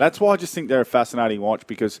 Interesting. That's why I just think they're a fascinating watch,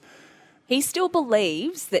 because... He still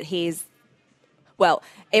believes that he's... Well,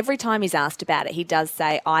 every time he's asked about it, he does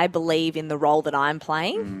say, I believe in the role that I'm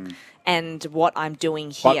playing and what I'm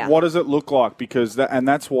doing here. But what does it look like? Because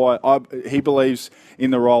that's why he believes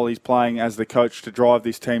in the role he's playing as the coach to drive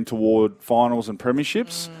this team toward finals and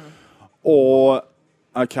premierships. Or,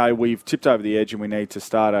 okay, we've tipped over the edge and we need to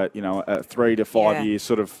start a 3 to 5 year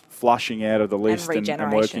sort of flushing out of the list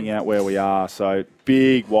and working out where we are. So,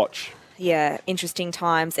 big watch. Yeah, interesting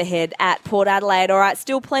times ahead at Port Adelaide. All right,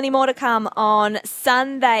 still plenty more to come on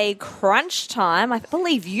Sunday crunch time. I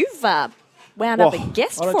believe you've wound up a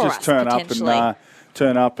guest for us, potentially.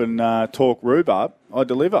 Turn up and talk rhubarb. I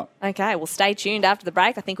deliver. Okay, well, stay tuned after the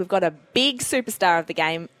break. I think we've got a big superstar of the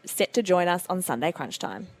game set to join us on Sunday crunch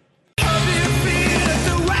time.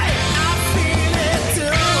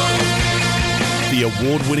 The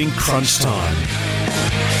award-winning Crunch Time.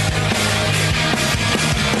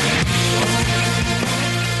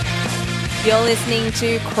 You're listening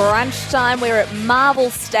to Crunch Time. We're at Marvel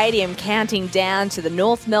Stadium counting down to the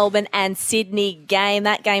North Melbourne and Sydney game.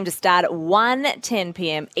 That game to start at 1:10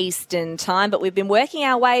 p.m. Eastern Time. But we've been working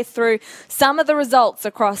our way through some of the results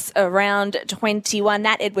across round 21.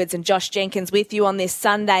 Nat Edwards and Josh Jenkins with you on this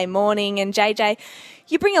Sunday morning. And JJ,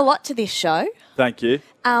 you bring a lot to this show. Thank you.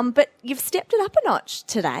 But you've stepped it up a notch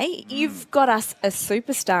today. You've got us a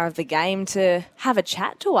superstar of the game to have a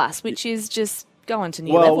chat to us, which is just... going to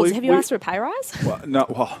new levels. Have you asked for a pay rise?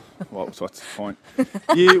 What's the point?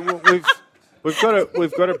 We've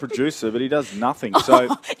got a producer, but he does nothing. So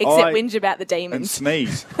except whinge about the demons and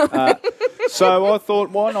sneeze. So I thought,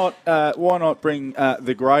 why not bring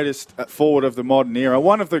the greatest forward of the modern era,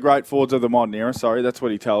 one of the great forwards of the modern era. Sorry, that's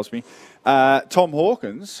what he tells me. Tom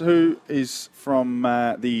Hawkins, who is from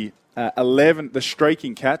the 11, the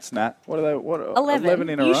Streaking Cats. Nat, what are they? 11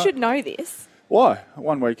 in a row. You should know this. Why?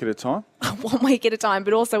 1 week at a time? 1 week at a time,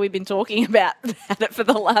 but also we've been talking about it for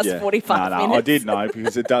the last 45 minutes. I did know,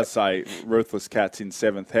 because it does say Ruthless Cats in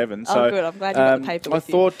seventh heaven. So, good. I'm glad you got the paper with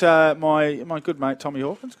you. I thought my good mate Tommy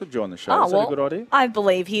Hawkins could join the show. Is that a good idea? I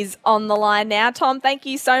believe he's on the line now. Tom, thank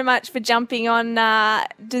you so much for jumping on.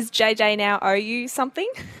 Does JJ now owe you something?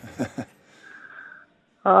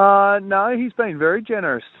 No, he's been very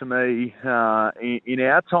generous to me in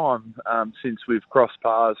our time since we've crossed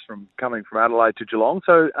paths from coming from Adelaide to Geelong.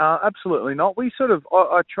 So absolutely not. We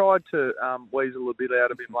I tried to weasel a bit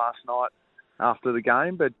out of him last night after the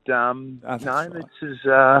game, but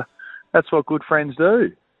that's what good friends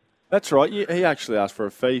do. That's right. He actually asked for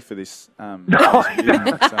a fee for this.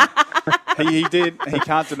 He did. He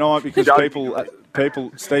can't deny it, because people.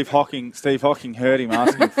 Steve Hocking heard him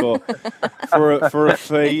asking for a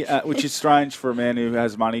fee, which is strange for a man who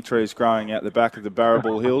has money trees growing out the back of the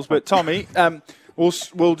Barrabool Hills. But Tommy,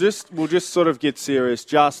 we'll just sort of get serious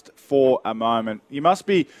just for a moment. You must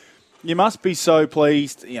be so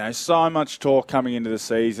pleased. So much talk coming into the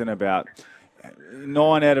season about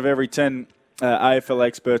 9 out of every 10 AFL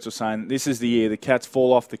experts are saying this is the year the Cats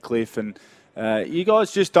fall off the cliff, and you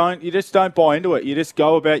guys just don't buy into it. You just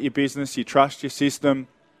go about your business. You trust your system,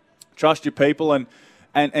 trust your people, and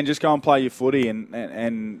just go and play your footy.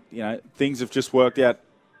 And things have just worked out,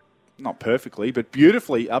 not perfectly, but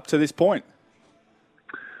beautifully up to this point.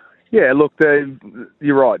 Yeah, look,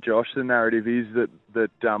 you're right, Josh. The narrative is that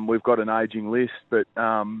we've got an ageing list, but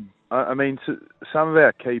I mean, some of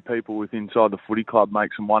our key people within inside the footy club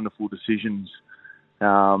make some wonderful decisions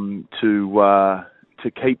to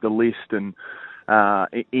keep the list and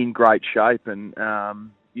in great shape, and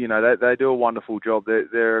they do a wonderful job.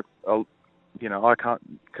 They're I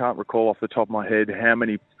can't recall off the top of my head how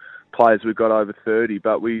many players we've got over 30,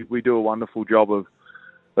 but we do a wonderful job of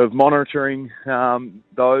monitoring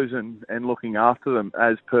those and looking after them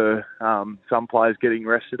as per some players getting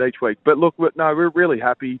rested each week. But look, no, we're really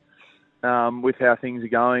happy with how things are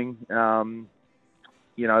going.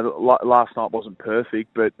 Last night wasn't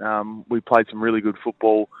perfect, but we played some really good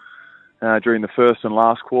football during the first and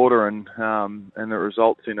last quarter, and it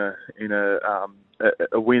results in a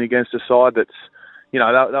win against a side that's, they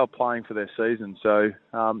were playing for their season. So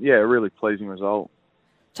a really pleasing result.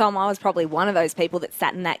 Tom, I was probably one of those people that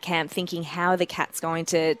sat in that camp thinking, how are the Cats going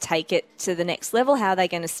to take it to the next level? How are they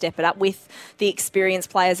going to step it up with the experienced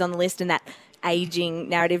players on the list and that ageing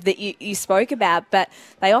narrative that you spoke about, but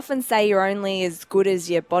they often say you're only as good as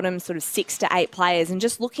your bottom sort of 6 to 8 players. And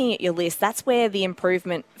just looking at your list, that's where the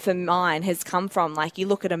improvement for mine has come from. Like, you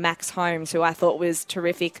look at a Max Holmes, who I thought was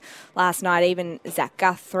terrific last night, even Zach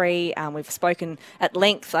Guthrie. We've spoken at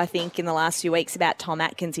length, I think, in the last few weeks about Tom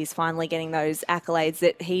Atkins. He's finally getting those accolades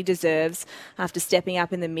that he deserves after stepping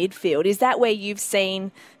up in the midfield. Is that where you've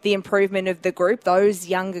seen the improvement of the group, those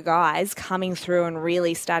younger guys coming through and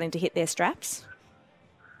really starting to hit their straps?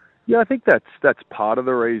 Yeah, I think that's part of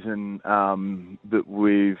the reason that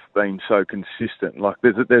we've been so consistent. Like,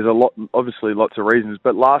 there's a lot, obviously lots of reasons,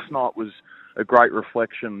 but last night was a great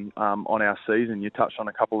reflection on our season. You touched on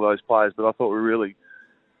a couple of those players, but I thought we really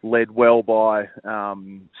led well by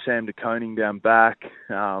Sam de Koning down back.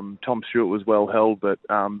 Tom Stewart was well held, but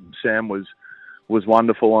Sam was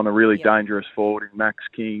wonderful on a really dangerous forward in Max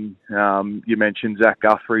King. You mentioned Zach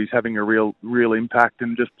Guthrie's having a real impact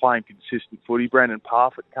and just playing consistent footy. Brandon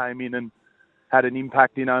Parfitt came in and had an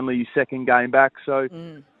impact in only his second game back. So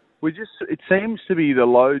it seems to be, the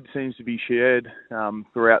load seems to be shared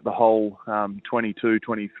throughout the whole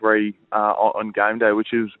 22-23 on game day,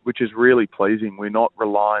 which is really pleasing. We're not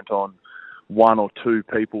reliant on one or two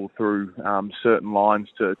people through certain lines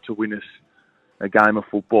to win us a game of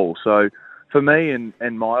football. So for me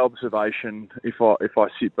and my observation, if I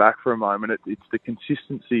sit back for a moment, it's the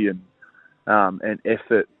consistency and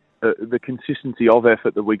effort, the consistency of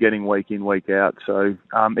effort that we're getting week in, week out. So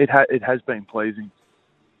it has been pleasing.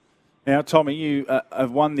 Now, Tommy, you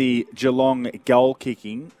have won the Geelong goal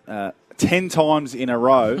kicking 10 times in a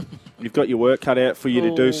row. You've got your work cut out for you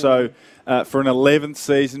to do so for an 11th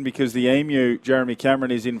season, because the Emu, Jeremy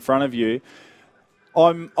Cameron, is in front of you.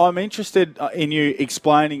 I'm interested in you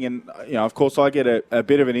explaining, and of course I get a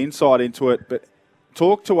bit of an insight into it, but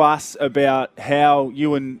talk to us about how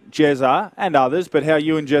you and Jezza, and others, but how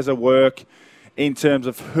you and Jezza work in terms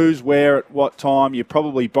of who's where at what time. You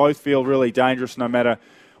probably both feel really dangerous no matter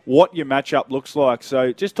what your matchup looks like.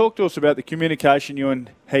 So just talk to us about the communication you and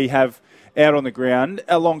he have out on the ground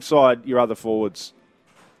alongside your other forwards.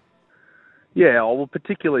 Yeah, well,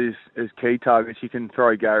 particularly as key targets, you can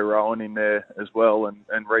throw Gary Rowan in there as well,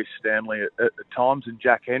 and Reece Stanley at times, and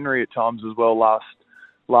Jack Henry at times as well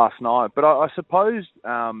last night. But I suppose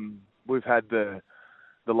we've had the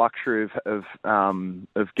luxury of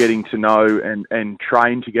getting to know and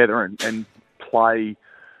train together and play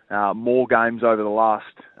more games over the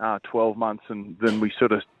last 12 months than we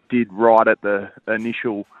sort of did right at the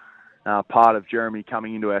initial part of Jeremy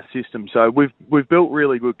coming into our system. So we've built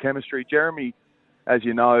really good chemistry. Jeremy, as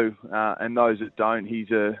you know, and those that don't, he's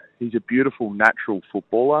a beautiful natural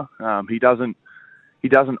footballer. He doesn't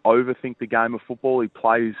overthink the game of football. He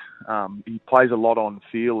plays a lot on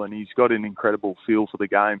feel, and he's got an incredible feel for the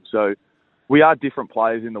game. So we are different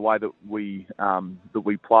players in the way that we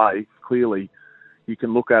play. Clearly, you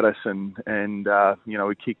can look at us and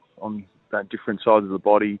we kick on different sides of the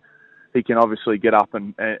body. He can obviously get up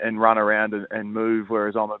and run around and move,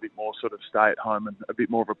 whereas I'm a bit more sort of stay at home and a bit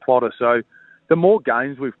more of a plotter. So the more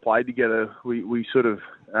games we've played together, we sort of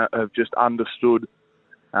have just understood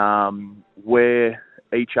where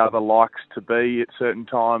each other likes to be at certain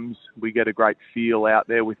times. We get a great feel out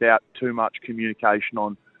there without too much communication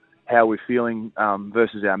on how we're feeling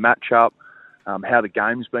versus our matchup, how the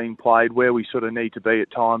game's being played, where we sort of need to be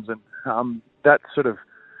at times. And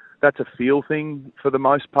that's a feel thing for the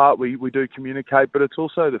most part. We do communicate, but it's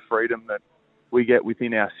also the freedom that we get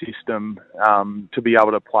within our system to be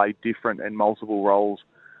able to play different and multiple roles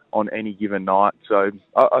on any given night. So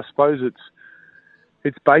I suppose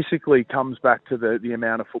it's basically comes back to the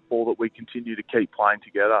amount of football that we continue to keep playing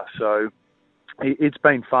together. So it's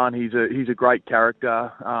been fun. He's a great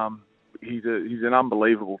character. He's an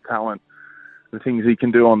unbelievable talent. The things he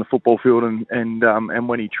can do on the football field and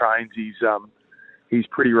when he trains, he's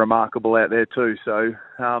pretty remarkable out there too. So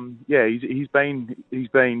he's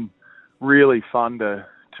been really fun to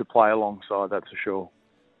play alongside. That's for sure.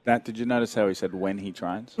 Nat, did you notice how he said when he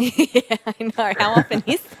trains? Yeah, I know. How often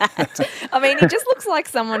is that? I mean, he just looks like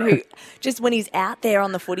someone who, just when he's out there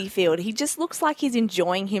on the footy field, he just looks like he's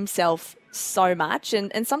enjoying himself so much.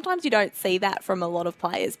 And sometimes you don't see that from a lot of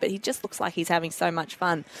players, but he just looks like he's having so much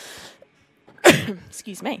fun.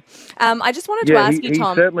 Excuse me. I just wanted to ask you,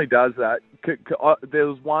 Tom. He certainly does that. There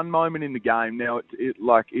was one moment in the game. Now,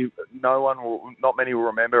 not many will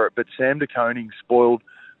remember it, but Sam de Koning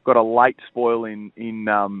got a late spoil in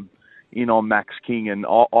on Max King, and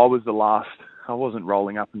I was the last. I wasn't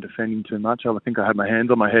rolling up and defending too much. I think I had my hands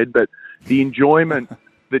on my head, but the enjoyment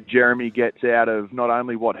that Jeremy gets out of not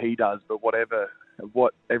only what he does, but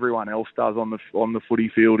what everyone else does on the footy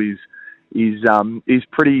field is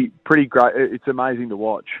pretty great. It's amazing to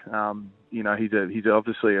watch. He's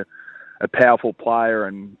obviously a powerful player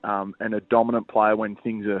and a dominant player when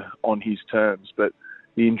things are on his terms. But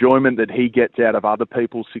the enjoyment that he gets out of other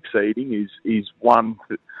people succeeding is one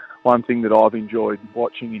thing that I've enjoyed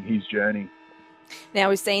watching in his journey. Now,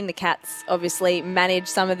 we've seen the Cats obviously manage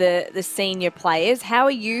some of the senior players. How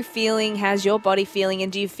are you feeling? How's your body feeling?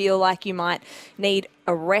 And do you feel like you might need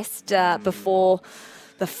a rest before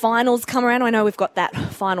the finals come around? I know we've got that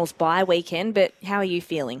finals bye weekend, but how are you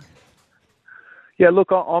feeling? Yeah,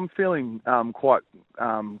 look, I'm feeling quite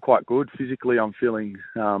good. Physically, I'm feeling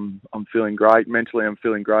great. Mentally, I'm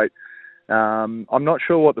feeling great. I'm not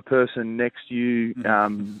sure what the person next to you,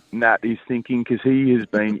 Nat, is thinking, because he has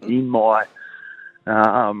been in my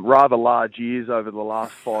rather large ears over the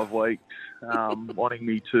last 5 weeks, wanting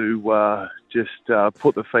me to just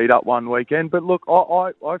put the feet up one weekend. But look,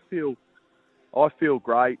 I feel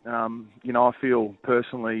great. I feel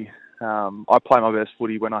personally I play my best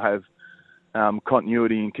footy when I have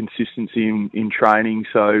continuity and consistency in training.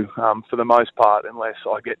 So for the most part, unless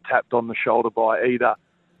I get tapped on the shoulder by either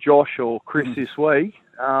Josh or Chris this week,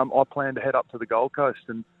 I plan to head up to the Gold Coast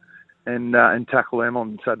and tackle them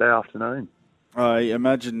on Saturday afternoon. I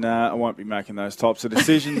imagine I won't be making those types of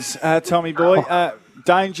decisions. Tommy boy,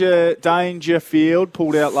 Dangerfield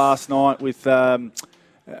pulled out last night with an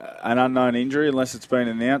unknown injury, unless it's been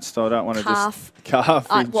announced. I don't want to calf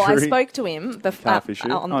injury. Well, I spoke to him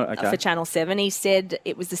for Channel 7. He said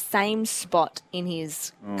it was the same spot in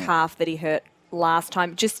his calf that he hurt last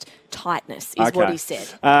time. Just tightness is what he said.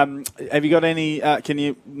 Have you got any,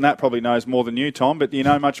 Nat probably knows more than you, Tom, but do you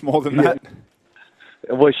know much more than that?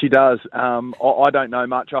 Well, she does. I don't know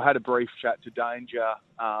much. I had a brief chat to Danger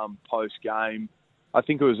post-game. I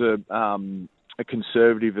think it was a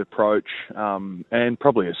conservative approach and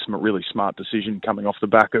probably a really smart decision coming off the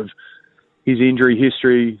back of his injury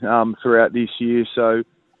history throughout this year. So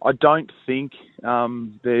I don't think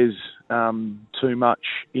there's too much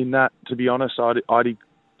in that, to be honest. I'd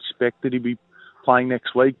expect that he'd be playing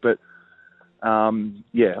next week. But, as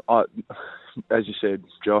you said,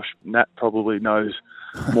 Josh, Nat probably knows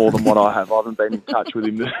more than what I have. I haven't been in touch with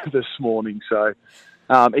him this morning. So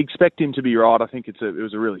expect him to be right. I think it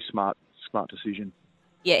was a really smart decision.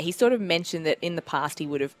 Yeah, he sort of mentioned that in the past he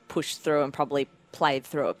would have pushed through and probably played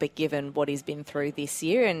through it, but given what he's been through this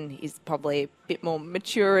year and he's probably a bit more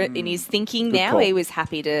mature in his thinking now, he was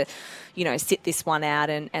happy to, sit this one out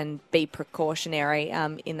and be precautionary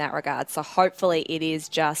in that regard. So hopefully it is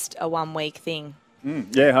just a 1 week thing.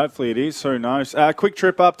 Yeah, hopefully it is. Who knows? Quick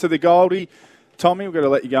trip up to the Goldie. Tommy, we've got to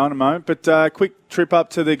let you go in a moment, but quick trip up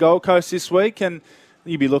to the Gold Coast this week, and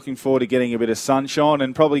you'll be looking forward to getting a bit of sunshine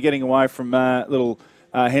and probably getting away from little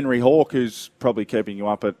Henry Hawke, who's probably keeping you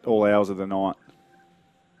up at all hours of the night.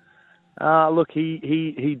 Look,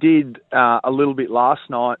 he did a little bit last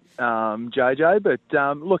night, JJ, but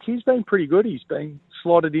look, he's been pretty good. He's been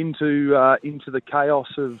slotted into the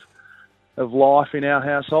chaos of life in our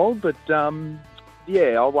household, but I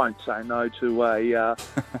won't say no to a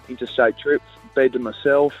interstate trip. Bed to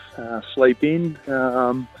myself, sleep in.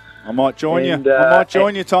 I might join you. I might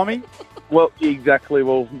join you, Tommy. Well, exactly.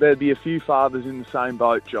 Well, there'd be a few fathers in the same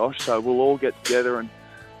boat, Josh. So we'll all get together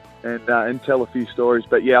and tell a few stories.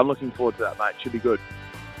 But yeah, I'm looking forward to that, mate. Should be good.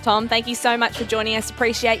 Tom, thank you so much for joining us.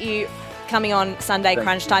 Appreciate you coming on Sunday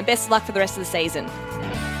Crunch Time. Best of luck for the rest of the season.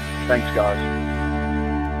 Thanks, guys.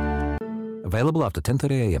 Available after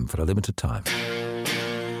 10:30 a.m. for a limited time.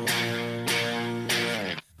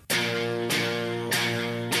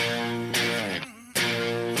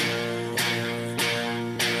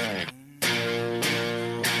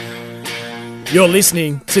 You're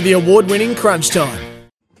listening to the award-winning Crunch Time.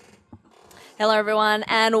 Hello, everyone,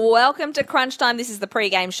 and welcome to Crunch Time. This is the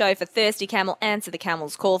pre-game show for Thirsty Camel. Answer the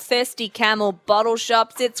Camel's call. Thirsty Camel Bottle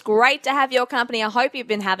Shops. It's great to have your company. I hope you've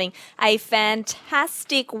been having a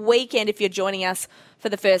fantastic weekend. If you're joining us for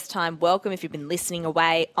the first time, welcome. If you've been listening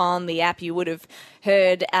away on the app, you would have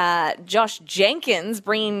heard Josh Jenkins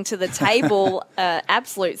bringing to the table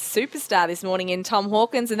absolute superstar this morning in Tom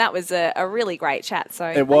Hawkins, and that was a really great chat. So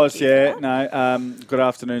it was, yeah. No, good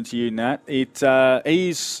afternoon to you, Nat. Now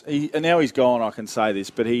he's gone. I can say this,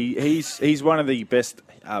 but he's one of the best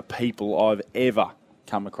people I've ever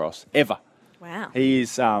come across, ever. Wow. He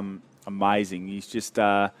is amazing. He's just.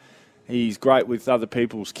 He's great with other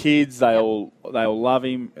people's kids. They all love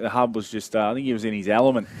him. The hub was just, I think he was in his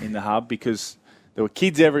element in the hub because there were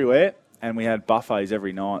kids everywhere and we had buffets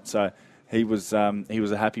every night. So he was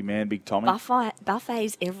a happy man, Big Tommy.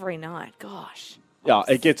 Buffets every night, gosh. Yeah,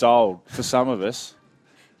 it gets old for some of us.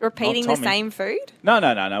 Repeating the same food? No.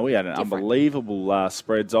 We had an unbelievable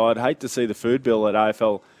spreads. I'd hate to see the food bill at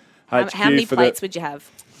AFL HQ. How many plates would you have?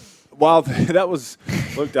 Well, that was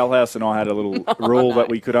Luke Dalhouse and I had a little rule that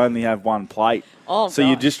we could only have one plate. Oh, so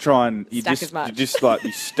you just try and you just like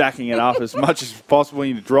be stacking it up as much as possible.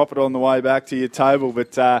 You drop it on the way back to your table.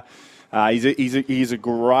 But he's a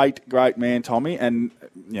great man, Tommy. And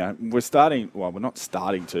we're starting. Well, we're not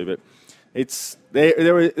starting to, but it's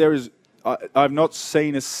there is. I've not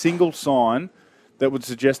seen a single sign that would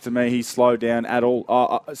suggest to me he's slowed down at all.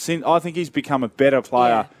 I think he's become a better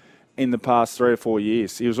player in the past 3 or 4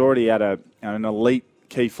 years. He was already at an elite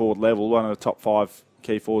key forward level, one of the top 5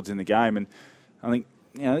 key forwards in the game. And I think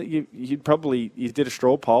you did a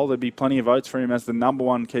straw poll, there'd be plenty of votes for him as the number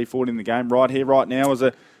 1 key forward in the game right here, right now, as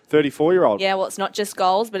a 34-year-old. Yeah, well, it's not just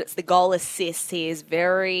goals, but it's the goal assists. He is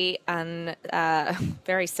very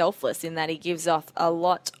selfless in that he gives off a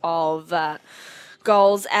lot of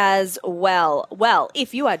goals as well. Well,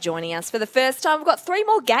 if you are joining us for the first time, we've got 3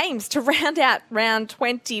 more games to round out round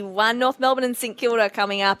 21. North Melbourne and St Kilda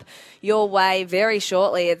coming up your way very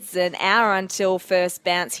shortly. It's an hour until first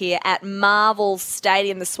bounce here at Marvel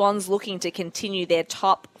Stadium. The Swans looking to continue their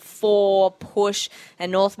top 4 push,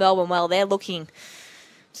 and North Melbourne, well, they're looking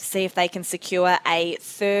to see if they can secure a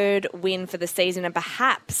 3rd win for the season and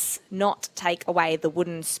perhaps not take away the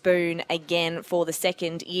wooden spoon again for the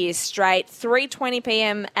 2nd year straight. 3:20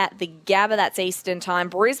 p.m. at the Gabba, that's Eastern time.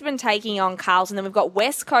 Brisbane taking on Carlton. Then we've got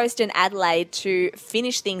West Coast and Adelaide to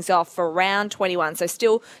finish things off for round 21. So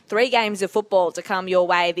still 3 games of football to come your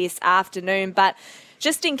way this afternoon. But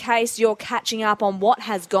just in case you're catching up on what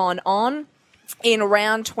has gone on in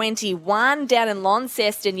round 21, down in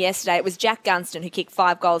Launceston yesterday, it was Jack Gunston who kicked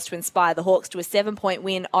 5 goals to inspire the Hawks to a 7-point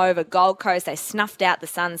win over Gold Coast. They snuffed out the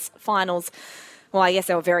Suns finals. Well, I guess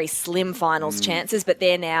they were very slim finals chances, but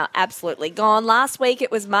they're now absolutely gone. Last week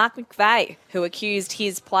it was Mark McVeigh who accused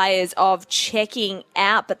his players of checking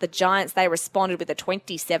out, but the Giants, they responded with a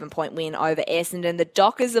 27-point win over Essendon. The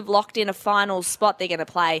Dockers have locked in a final spot. They're going to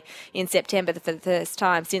play in September for the first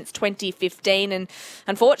time since 2015, and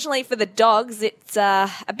unfortunately for the Dogs, it's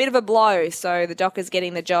a bit of a blow. So the Dockers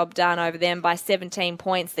getting the job done over them by 17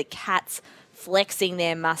 points. The Cats flexing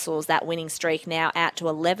their muscles, that winning streak now out to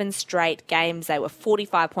 11 straight games. They were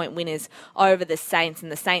 45-point winners over the Saints,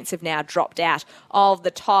 and the Saints have now dropped out of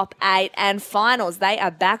the top 8. And finals, they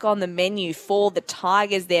are back on the menu for the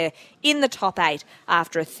Tigers. They're in the top 8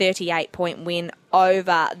 after a 38-point win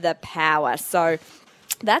over the Power. So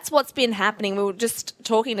that's what's been happening. We were just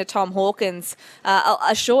talking to Tom Hawkins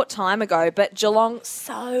a short time ago, but Geelong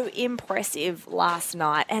so impressive last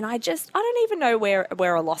night, and I don't even know where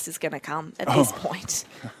a loss is going to come at this point.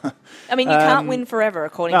 I mean, you can't win forever,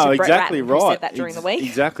 according to Brett Ratton, who said that during the week.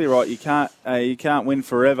 Exactly right. You can't win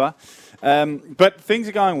forever. But things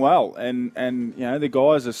are going well, and the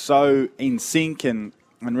guys are so in sync and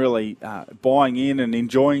really buying in and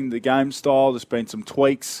enjoying the game style. There's been some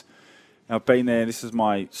tweaks. I've been there. This is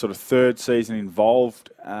my sort of 3rd season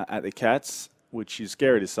involved at the Cats, which is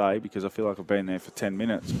scary to say because I feel like I've been there for 10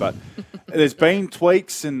 minutes. But there's been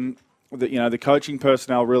tweaks, and the coaching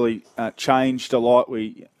personnel really changed a lot.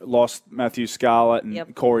 We lost Matthew Scarlett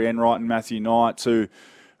and Corey Enright and Matthew Knights, who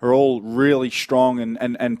are all really strong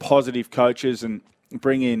and positive coaches, and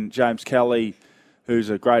bring in James Kelly, who's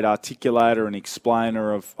a great articulator and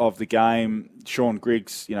explainer of the game. Sean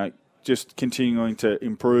Griggs, just continuing to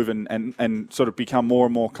improve and sort of become more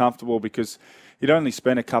and more comfortable, because he'd only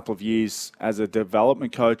spent a couple of years as a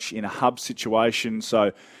development coach in a hub situation.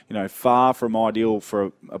 So, far from ideal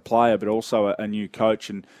for a player, but also a new coach.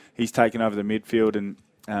 And he's taken over the midfield, and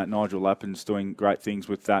Nigel Lappin's doing great things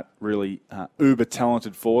with that really uber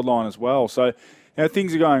talented forward line as well. So,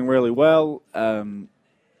 things are going really well, but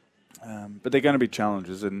they're going to be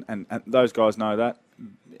challenges, and those guys know that.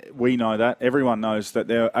 We know that. Everyone knows that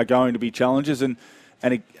there are going to be challenges, and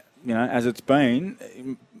as it's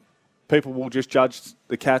been, people will just judge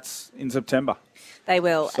the Cats in September. They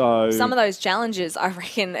will. So, some of those challenges, I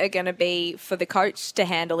reckon, are going to be for the coach to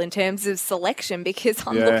handle in terms of selection, because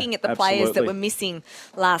I'm looking at the players that were missing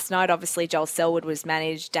last night. Obviously, Joel Selwood was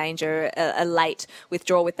managed, danger, a late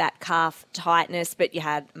withdrawal with that calf tightness, but you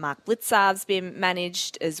had Mark Blitzarv's been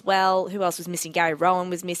managed as well. Who else was missing? Gary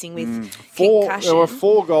Rowan was missing with concussion. There were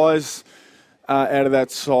 4 guys out of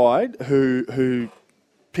that side who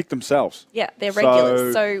pick themselves. Yeah, they're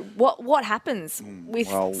regulars. So what happens with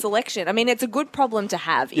selection? I mean, it's a good problem to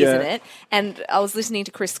have, isn't it? And I was listening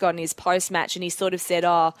to Chris Scott in his post-match, and he sort of said,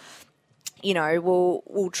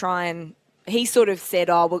 we'll try and he sort of said,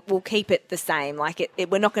 "Oh, we'll keep it the same. Like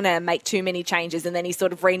we're not going to make too many changes." And then he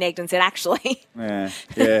sort of reneged and said, "Actually,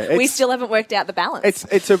 we still haven't worked out the balance."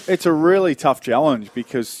 It's a really tough challenge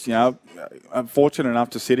because I'm fortunate enough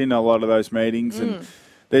to sit in a lot of those meetings, and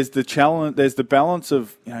there's the challenge. There's the balance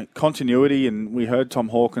of continuity, and we heard Tom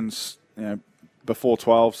Hawkins before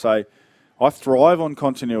 12 say, "I thrive on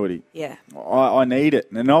continuity. Yeah, I need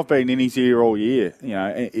it," and I've been in his ear all year.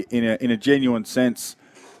 In a genuine sense.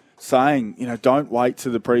 Saying, don't wait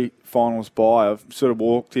to the pre-finals bye. I've sort of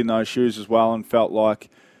walked in those shoes as well and felt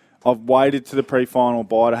like I've waited to the pre-final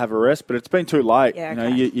bye to have a rest, but it's been too late. Yeah,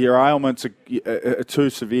 okay. Your ailments are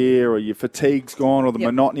too severe, or your fatigue's gone, or the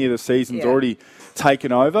monotony of the season's already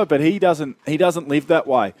taken over. But he doesn't live that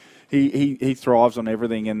way. He thrives on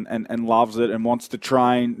everything and loves it and wants to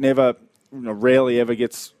train. Never, rarely ever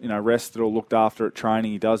gets rested or looked after at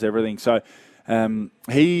training. He does everything. So.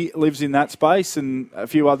 He lives in that space, and a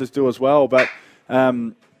few others do as well. But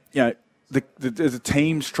the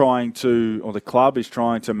team's trying to, or the club is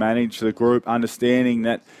trying to manage the group, understanding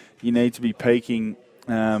that you need to be peaking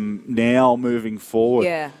now, moving forward.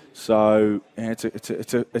 Yeah. So it's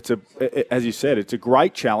as you said, it's a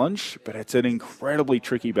great challenge, but it's an incredibly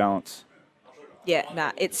tricky balance. Yeah,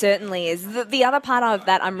 no, it certainly is. The other part of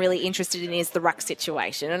that I'm really interested in is the ruck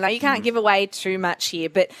situation. I know you can't give away too much here,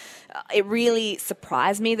 but it really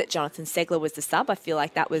surprised me that Jonathan Segler was the sub. I feel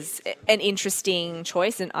like that was an interesting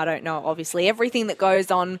choice, and I don't know, obviously, everything that goes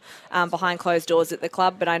on behind closed doors at the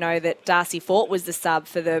club, but I know that Darcy Fort was the sub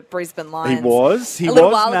for the Brisbane Lions. He was a little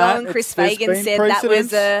while ago, and Chris Fagan said that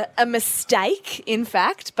was a mistake, in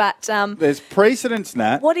fact. But there's precedence,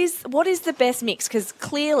 Nat. What is the best mix? Because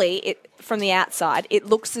clearly, from the outside, it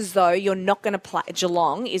looks as though you're not going to play.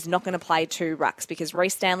 Geelong is not going to play two rucks because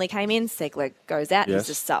Reece Stanley came in, Segler goes out, he's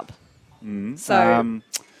a sub. So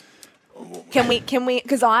can we?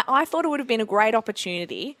 Because I thought it would have been a great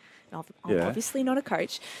opportunity. I'm obviously not a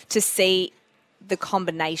coach to see the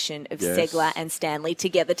combination of Segler and Stanley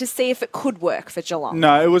together to see if it could work for Geelong.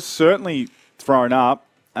 No, it was certainly thrown up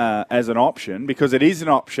as an option because it is an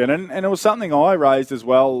option, and it was something I raised as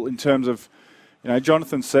well in terms of.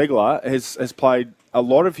 Jonathan Segler has played a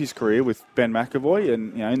lot of his career with Ben McAvoy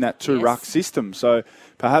and, in that two-ruck system. So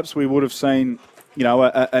perhaps we would have seen,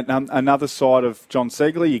 another side of John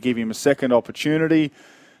Segler. You give him a second opportunity.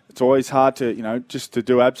 It's always hard to, just to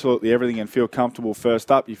do absolutely everything and feel comfortable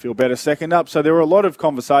first up. You feel better second up. So there were a lot of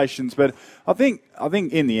conversations. But I think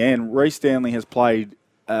in the end, Reece Stanley has played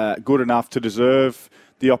good enough to deserve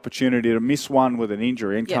the opportunity to miss one with an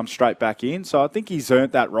injury and come straight back in. So I think he's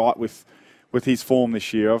earned that right with his form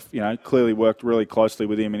this year. I've clearly worked really closely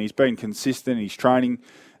with him, and he's been consistent. His training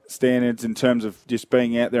standards in terms of just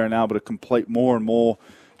being out there and able to complete more and more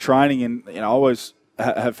training. And I always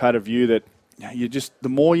have had a view that the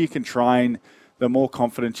more you can train, the more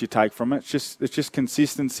confidence you take from it. It's just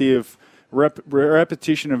consistency of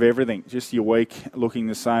repetition of everything. Just your week looking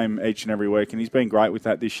the same each and every week, and he's been great with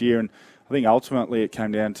that this year. And I think ultimately it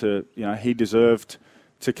came down to he deserved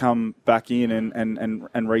to come back in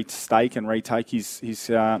and retake his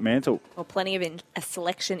mantle. Well, plenty of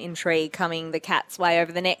selection intrigue coming the Cats' way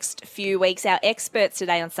over the next few weeks. Our experts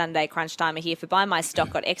today on Sunday Crunch Time are here for Buy My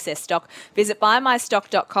Stock. Got excess stock. Visit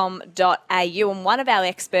buymystock.com.au, and one of our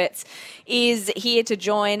experts is here to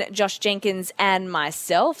join Josh Jenkins and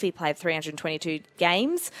myself. He played 322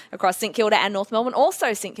 games across St Kilda and North Melbourne.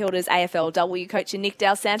 Also St Kilda's AFLW coach Nick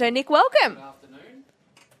Del Santo. Nick, welcome.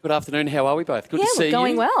 Good afternoon. How are we both? Good to see you. Yeah, we're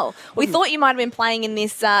going well. We thought you might have been playing in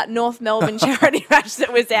this North Melbourne charity match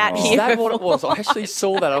that was out here. Is that what it was? I actually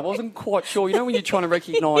saw that. I wasn't quite sure. When you're trying to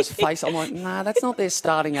recognise face, I'm like, nah, that's not their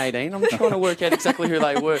starting 18. I'm trying to work out exactly who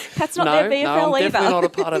they were. That's not their VFL I'm either. definitely not a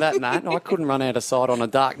part of that, Nat. I couldn't run out of sight on a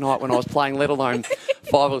dark night when I was playing, let alone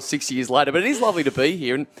 5 or 6 years later. But it is lovely to be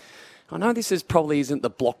here. And I know this probably isn't the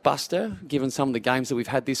blockbuster, given some of the games that we've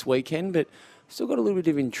had this weekend, but still got a little bit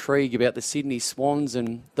of intrigue about the Sydney Swans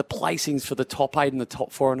and the placings for the top 8 and the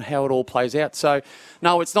top 4 and how it all plays out. So,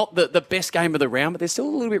 no, it's not the best game of the round, but there's still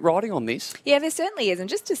a little bit riding on this. Yeah, there certainly is. And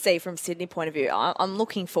just to see from Sydney point of view, I'm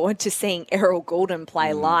looking forward to seeing Errol Goulden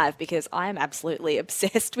play live because I am absolutely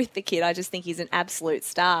obsessed with the kid. I just think he's an absolute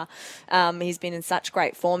star. He's been in such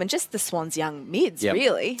great form. And just the Swans' young mids,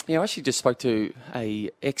 really. Yeah, I actually just spoke to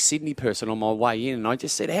a ex-Sydney person on my way in, and I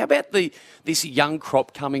just said, how about this young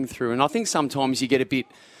crop coming through? And I think sometimes you get a bit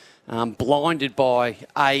blinded by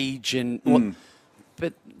age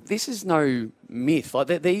but this is no myth.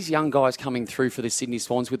 Like these young guys coming through for the Sydney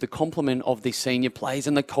Swans with the complement of the senior players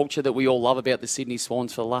and the culture that we all love about the Sydney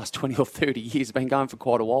Swans for the last 20 or 30 years, been going for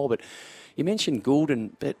quite a while. But you mentioned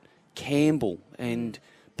Goulden, but Campbell and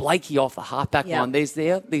Blakey off the halfback Yeah. line. There's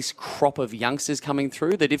this crop of youngsters coming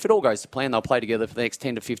through that if it all goes to plan, they'll play together for the next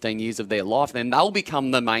 10 to 15 years of their life. Then they'll become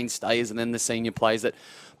the mainstays and then the senior players that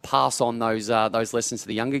pass on those lessons to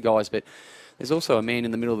the younger guys. But there's also a man in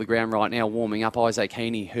the middle of the ground right now warming up, Isaac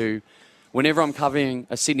Heaney, who, whenever I'm covering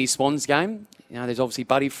a Sydney Swans game, there's obviously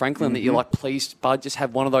Buddy Franklin that you're like, please, Bud, just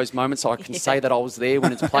have one of those moments so I can say that I was there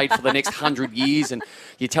when it's played for the next 100 years and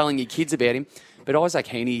you're telling your kids about him. But Isaac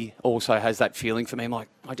Heaney also has that feeling for me. I'm like,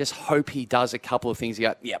 I just hope he does a couple of things. You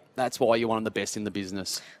go, yep, that's why you're one of the best in the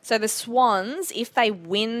business. So the Swans, if they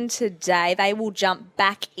win today, they will jump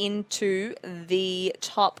back into the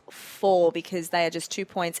top 4 because they are just 2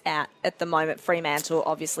 points out at the moment. Fremantle,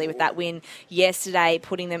 obviously, with that win yesterday,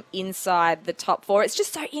 putting them inside the top 4. It's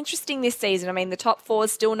just so interesting this season. I mean, the top 4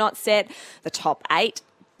 is still not set. The top 8,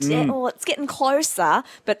 well, it's getting closer,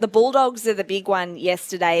 but the Bulldogs are the big one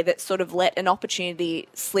yesterday that sort of let an opportunity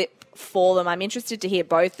slip for them. I'm interested to hear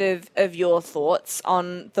both of your thoughts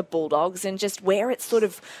on the Bulldogs and just where it's sort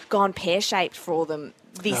of gone pear-shaped for them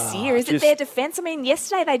this year. Is it their defence? I mean,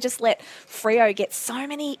 yesterday they just let Freo get so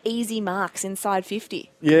many easy marks inside 50.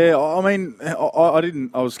 Yeah, I mean, I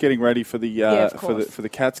didn't. I was getting ready for the for the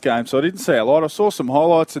Cats game, so I didn't see a lot. I saw some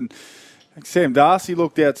highlights and Sam Darcy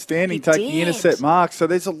looked outstanding taking intercept marks. So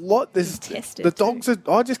there's a lot. The Dogs.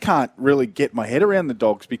 I just can't really get my head around the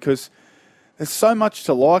Dogs because there's so much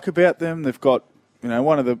to like about them. They've got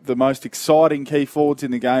one of the most exciting key forwards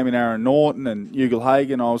in the game in Aaron Norton and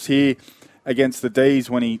Ugle-Hagan. I was here against the D's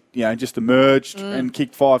when he just emerged and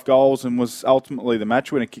kicked 5 goals and was ultimately the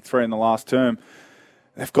match winner, kicked 3 in the last term.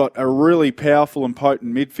 They've got a really powerful and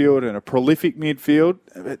potent midfield and a prolific midfield.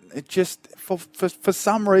 It just for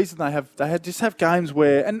some reason they just have games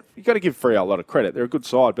where, and you've got to give Freo a lot of credit. They're a good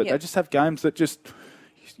side, but they just have games that you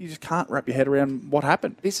just can't wrap your head around what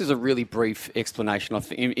happened. This is a really brief explanation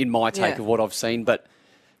in my take of what I've seen, but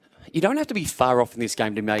you don't have to be far off in this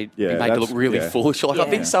game to be made to look really foolish. I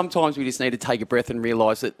think sometimes we just need to take a breath and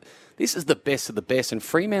realise that this is the best of the best, and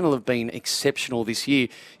Fremantle have been exceptional this year.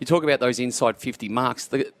 You talk about those inside 50 marks.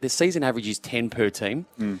 The season average is 10 per team.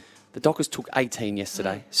 The Dockers took 18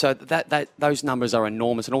 yesterday. So those numbers are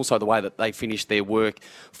enormous, and also the way that they finished their work,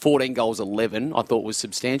 14 goals, 11, I thought was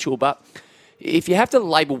substantial. But if you have to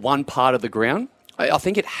label one part of the ground, I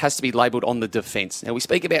think it has to be labelled on the defence. Now, we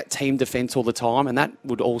speak about team defence all the time, and that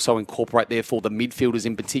would also incorporate, therefore, the midfielders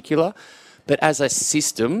in particular. But as a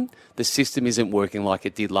system, the system isn't working like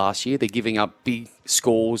it did last year. They're giving up big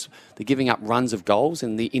scores. They're giving up runs of goals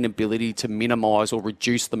and the inability to minimise or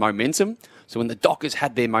reduce the momentum. So when the Dockers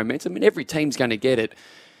had their momentum, and every team's going to get it,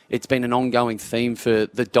 it's been an ongoing theme for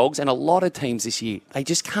the Dogs and a lot of teams this year. They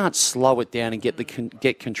just can't slow it down and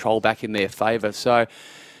get control back in their favour. So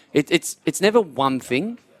it's never one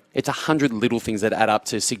thing. It's 100 little things that add up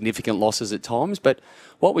to significant losses at times. But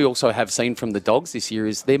what we also have seen from the Dogs this year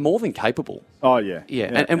is they're more than capable. Oh, yeah.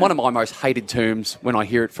 Yeah. And one of my most hated terms when I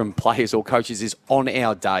hear it from players or coaches is on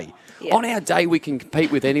our day. Yeah. On our day, we can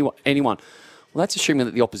compete with anyone. Well, that's assuming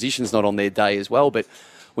that the opposition's not on their day as well. But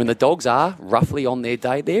when the Dogs are roughly on their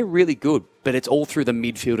day, they're really good. But it's all through the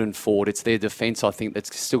midfield and forward. It's their defence, I think,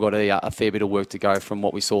 that's still got a fair bit of work to go from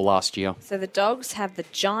what we saw last year. So the Dogs have the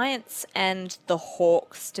Giants and the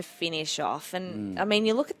Hawks to finish off. And, I mean,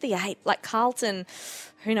 you look at the 8, like Carlton,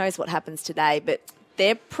 who knows what happens today, but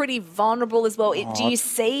they're pretty vulnerable as well. Do you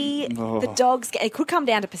see the Dogs? It could come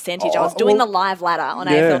down to percentage. I was doing the live ladder on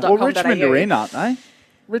AFL.com.au. Well, Richmond are in, aren't they?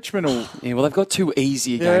 Richmond will... Yeah, well, they've got 2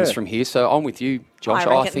 easier games from here, so I'm with you, Josh.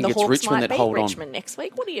 I think it's Richmond that hold on. Richmond next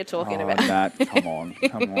week. What are you talking about? Nat, come on.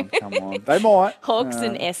 They might. Hawks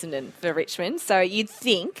and Essendon for Richmond. So you'd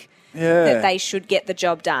think that they should get the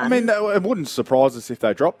job done. I mean, it wouldn't surprise us if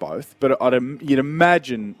they drop both, but you'd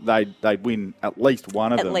imagine they'd win at least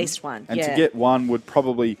one of them. At least one, and to get one would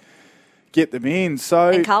probably get them in. So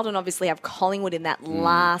and Carlton obviously have Collingwood in that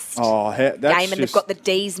last game, and they've got the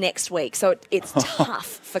D's next week. So it's tough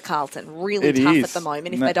for Carlton, really tough at the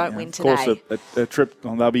moment if they don't win today. Of course, a trip,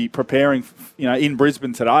 they'll be preparing in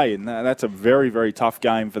Brisbane today, and that's a very, very tough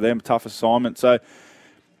game for them, tough assignment. So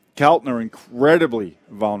Carlton are incredibly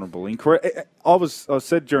vulnerable. I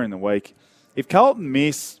said during the week, if Carlton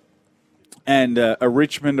miss and a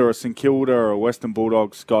Richmond or a St Kilda or a Western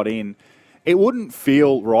Bulldogs got in, it wouldn't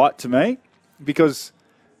feel right to me because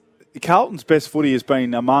Carlton's best footy has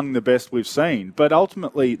been among the best we've seen, but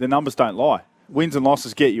ultimately the numbers don't lie. Wins and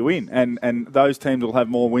losses get you in, and those teams will have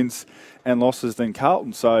more wins and losses than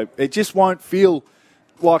Carlton. So it just won't feel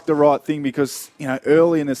like the right thing because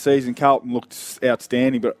early in the season Carlton looked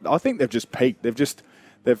outstanding, but I think they've just peaked.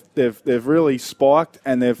 They've really spiked,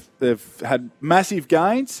 and they've had massive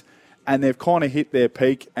gains. and they've kind of hit their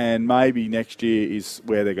peak, and maybe next year is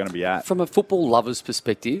where they're going to be at. From a football lover's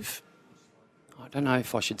perspective, I don't know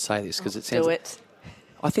if I should say this because it sounds... Do it.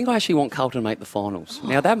 I think I actually want Carlton to make the finals.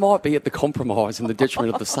 Now, that might be at the compromise and the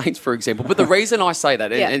detriment of the Saints, for example. But the reason I say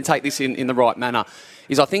that, and take this in the right manner,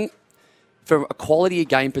 is I think from a quality of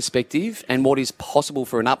game perspective and what is possible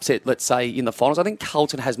for an upset, let's say, in the finals, I think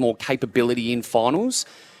Carlton has more capability in finals.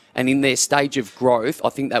 And in their stage of growth, I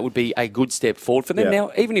think that would be a good step forward for them.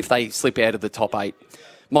 Now, even if they slip out of the top 8,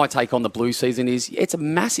 my take on the Blue season is it's a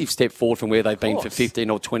massive step forward from where they've been for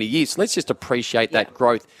 15 or 20 years. So let's just appreciate that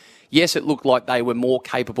growth. Yes, it looked like they were more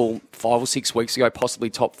capable 5 or 6 weeks ago, possibly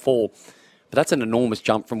top 4. But that's an enormous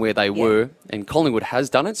jump from where they were. And Collingwood has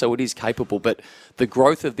done it, so it is capable. But the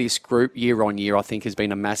growth of this group year on year, I think, has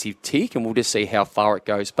been a massive tick. And we'll just see how far it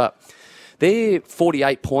goes. But they're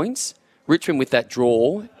 48 points. Richmond with that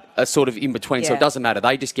draw are sort of in between. So it doesn't matter.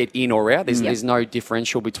 They just get in or out. There's no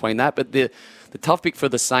differential between that. But the tough pick for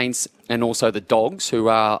the Saints and also the Dogs, who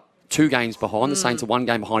are 2 games behind. The Saints are 1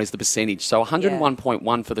 game behind is the percentage. So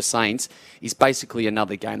 101.1 for the Saints is basically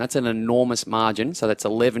another game. That's an enormous margin. So that's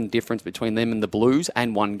 11 difference between them and the Blues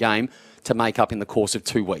and 1 game to make up in the course of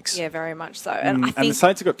 2 weeks. Yeah, very much so. And I think and the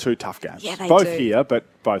Saints have got 2 tough games. Yeah, they both do. here, but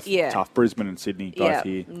both tough. Brisbane and Sydney, both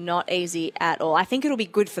here. Not easy at all. I think it'll be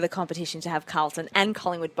good for the competition to have Carlton and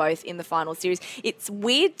Collingwood both in the final series. It's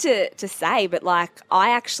weird to say, but like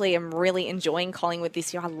I actually am really enjoying Collingwood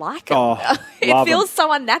this year. I like it. It feels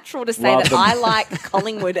so unnatural to say that I like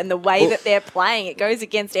Collingwood and the way that they're playing. It goes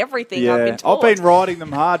against everything I've been taught. I've been riding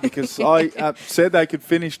them hard because I said they could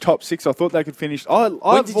finish top 6. I thought they could finish.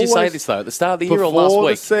 When did you say this, though? At the start of the year or last week? Before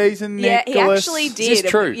the season, Yeah, Nicholas. he actually did. Is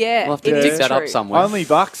this true? Yeah, we'll have to dig that up somewhere. Only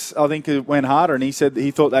Bucks, I think, went harder, and he said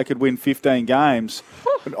he thought they could win 15 games.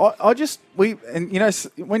 But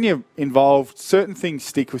when you're involved, certain things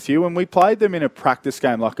stick with you. And we played them in a practice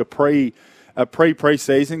game, like a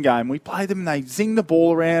pre-season game. We played them, and they zinged the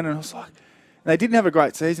ball around, and I was like, they didn't have a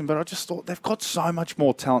great season, but I just thought they've got so much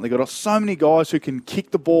more talent. They've got so many guys who can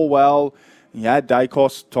kick the ball well. You had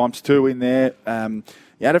Dacos ×2 in there.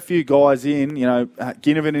 You had a few guys in,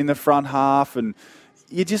 Ginnivan in the front half, and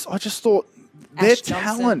I just thought their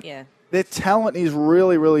talent is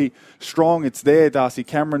really, really strong. It's there. Darcy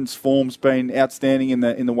Cameron's form's been outstanding in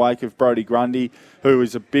the wake of Brodie Grundy, who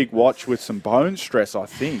is a big watch with some bone stress, I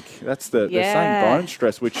think. That's the same bone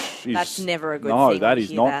stress, which is... That's never a good thing. No, that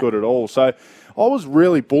is not good at all. So I was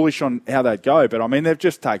really bullish on how they'd go, but, I mean, they've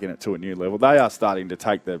just taken it to a new level. They are starting to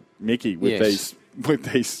take the mickey with these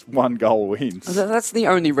 1-goal wins. That's the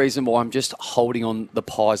only reason why I'm just holding on the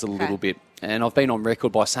Pies a little bit. And I've been on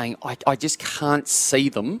record by saying I just can't see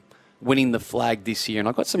them winning the flag this year. And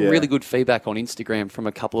I got some really good feedback on Instagram from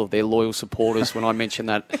a couple of their loyal supporters when I mentioned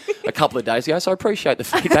that a couple of days ago. So I appreciate the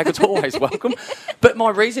feedback. It's always welcome. But my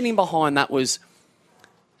reasoning behind that was,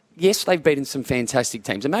 yes, they've beaten some fantastic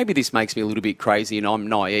teams. And maybe this makes me a little bit crazy and I'm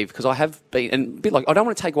naive because I have been, and a bit like, I don't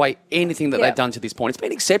want to take away anything that they've done to this point. It's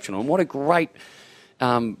been exceptional. And what a great...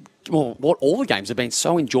 what all the games have been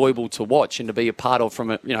so enjoyable to watch and to be a part of from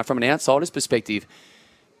an outsider's perspective.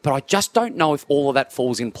 But I just don't know if all of that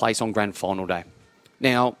falls in place on grand final day.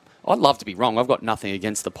 Now, I'd love to be wrong. I've got nothing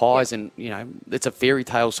against the Pies, and it's a fairy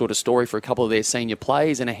tale sort of story for a couple of their senior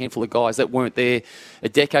players and a handful of guys that weren't there a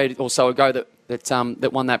decade or so ago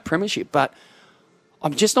that won that premiership. But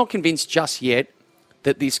I'm just not convinced just yet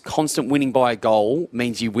that this constant winning by a goal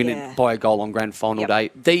means you win it by a goal on grand final day.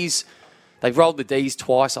 They've rolled the Ds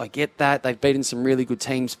twice. I get that. They've beaten some really good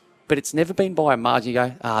teams, but it's never been by a margin. You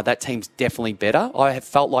go, that team's definitely better. I have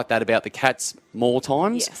felt like that about the Cats more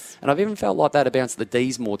times, and I've even felt like that about the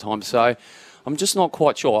Ds more times. So I'm just not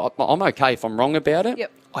quite sure. I'm okay if I'm wrong about it.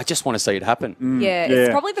 Yep. I just want to see it happen. It's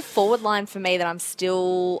probably the forward line for me that I'm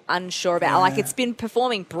still unsure about. Like, it's been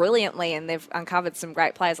performing brilliantly and they've uncovered some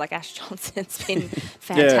great players like Ash Johnson's been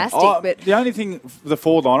fantastic. But the only thing, the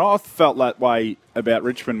forward line, I felt that way about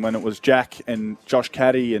Richmond when it was Jack and Josh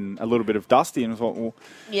Caddy and a little bit of Dusty, and I thought,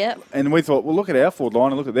 and we thought, well, look at our forward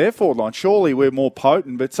line and look at their forward line. Surely we're more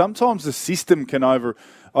potent, but sometimes the system can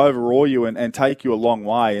overawe you and take you a long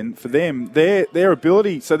way. And for them, their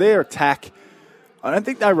ability, so their attack, I don't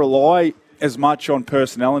think they rely as much on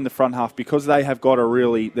personnel in the front half because they've got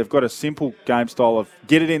a simple game style of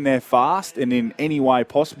get it in there fast and in any way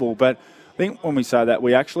possible. But I think when we say that,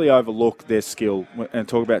 we actually overlook their skill and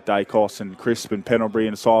talk about Dacos and Crisp and Pendlebury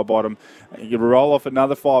and Sidebottom. You roll off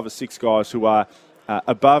another 5 or 6 guys who are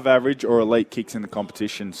above average or elite kicks in the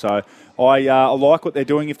competition. So I like what they're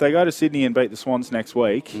doing. If they go to Sydney and beat the Swans next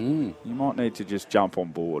week, you might need to just jump on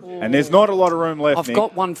board. Ooh. And there's not a lot of room left, I've Nick.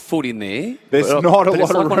 got one foot in there. There's not a lot of room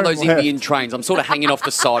It's like one of those left. Indian trains. I'm sort of hanging off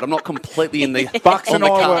the side. I'm not completely in the Bucks on and,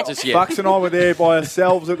 the I cart were, just yet. Bucks and I were there by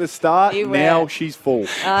ourselves at the start. You Now were. she's full.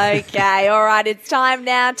 Okay, all right, it's time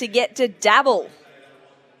now to get to Dabble.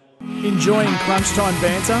 Enjoying Crunchtime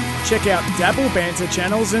banter? Check out Dabble Banter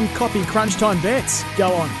channels and copy Crunchtime bets.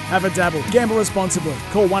 Go on, have a dabble. Gamble responsibly.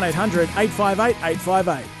 Call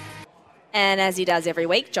 1-800-858-858. And as he does every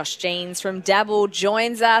week, Josh Jeans from Dabble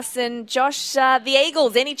joins us. And Josh, the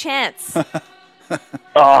Eagles, any chance?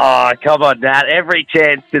 Oh, come on, Nat. Every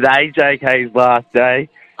chance today, JK's last day.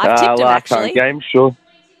 I've tipped him, last actually. home game, sure.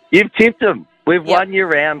 You've tipped him. We've won your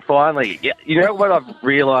round finally. Yeah, you know what I've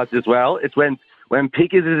realised as well? It's when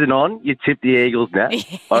Pickers isn't on, you tip the Eagles, Nat.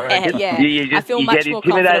 I reckon. Yeah. You I feel you much get more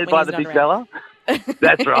intimidated confident by when the he's big not fella.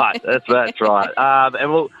 That's right. That's right.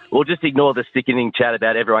 And we'll just ignore the sickening chat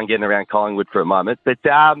about everyone getting around Collingwood for a moment. But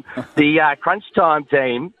the Crunch Time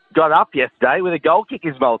team got up yesterday with a goal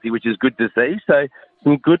kickers multi, which is good to see. So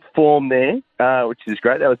some good form there, which is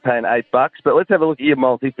great. That was paying $8. But let's have a look at your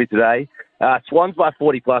multi for today. Swans by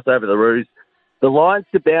 40+ over the Roos. The Lions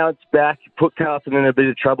to bounce back, put Carlton in a bit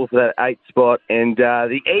of trouble for that 8th spot. And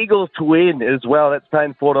the Eagles to win as well. That's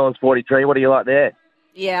paying $4.43. What do you like there?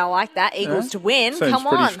 Yeah, I like that. Eagles to win. Seems Come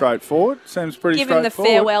pretty on. straightforward. Seems pretty Give him the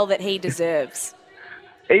straightforward. farewell that he deserves.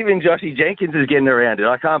 Even Joshy Jenkins is getting around it.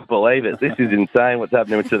 I can't believe it. This is insane what's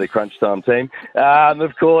happening to the Crunch Time team.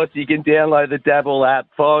 Of course, you can download the Dabble app,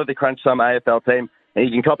 follow the Crunch Time AFL team, and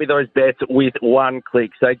you can copy those bets with one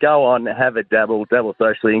click. So go on, have a dabble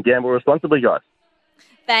socially, and gamble responsibly, guys.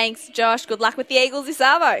 Thanks, Josh. Good luck with the Eagles this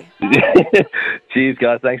Arvo. Cheers,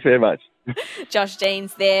 guys. Thanks very much. Josh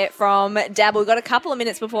Jeans there from Dabble. We've got a couple of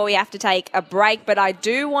minutes before we have to take a break, but I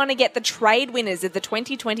do want to get the trade winners of the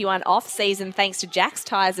 2021 off-season thanks to Jack's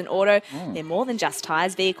Tyres and Auto. They're more than just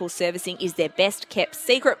tyres. Vehicle servicing is their best-kept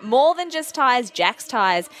secret. More than just tyres, Jack's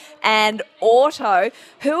Tyres and Auto.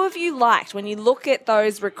 Who have you liked when you look at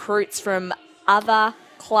those recruits from other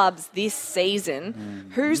clubs this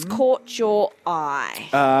season? Who's caught your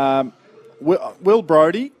eye? Will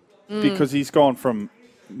Brodie, because he's gone from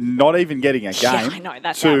not even getting a game I know,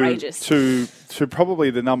 that's outrageous. to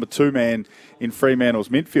probably the number 2 man in Fremantle's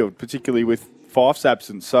midfield, particularly with Fife's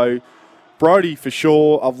absence. So Brodie for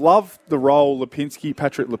sure. I've loved the role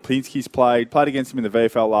Patrick Lipinski's played against him in the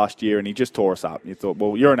VFL last year, and he just tore us up. You thought,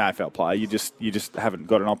 well, you're an AFL player. You just haven't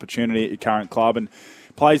got an opportunity at your current club, and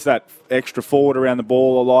plays that extra forward around the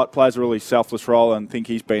ball a lot, plays a really selfless role, and think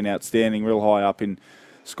he's been outstanding, real high up in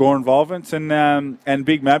score involvements. And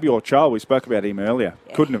Big Mabior Chol, we spoke about him earlier.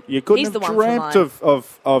 Yeah. You couldn't He's have the one for dreamt mine.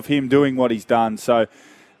 of him doing what he's done. So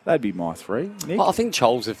that'd be my 3. Nick? Well, I think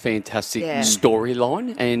Chol's a fantastic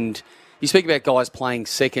storyline, and you speak about guys playing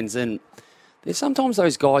seconds, and there's sometimes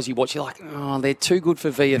those guys you watch, you're like, oh, they're too good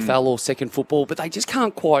for VFL or second football, but they just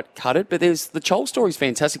can't quite cut it. But there's the Chol story's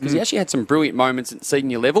fantastic because he actually had some brilliant moments at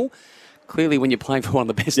senior level. Clearly, when you're playing for one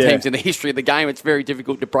of the best teams in the history of the game, it's very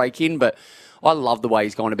difficult to break in, but I love the way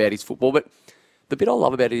he's gone about his football. But the bit I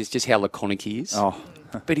love about it is just how laconic he is. Oh.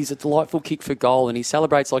 But he's a delightful kick for goal, and he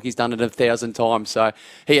celebrates like he's done it 1,000 times. So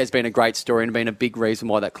he has been a great story and been a big reason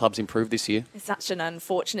why that club's improved this year. It's such an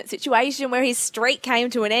unfortunate situation where his streak came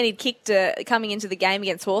to an end. He'd kicked coming into the game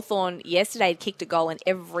against Hawthorn yesterday. He'd kicked a goal in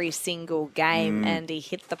every single game, and he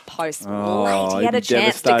hit the post late. He had a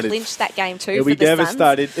chance to clinch that game too. He'll for be the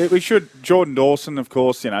devastated. Suns. Jordan Dawson, of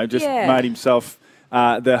course, made himself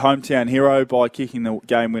the hometown hero by kicking the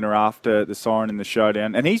game winner after the siren in the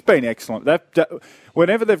showdown. And he's been excellent.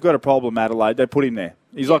 Whenever they've got a problem, Adelaide, they put him there.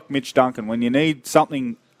 He's like Mitch Duncan. When you need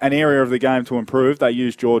something, an area of the game to improve, they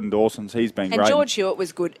use Jordan Dawson. So he's been great. And George Hewitt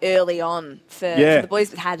was good early on for the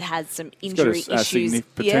boys that had some injury He's got issues.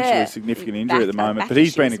 Potentially significant injury at the moment. But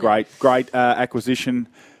he's been a great acquisition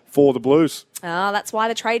for the Blues. Oh, that's why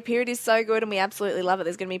the trade period is so good, and we absolutely love it.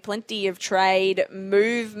 There's going to be plenty of trade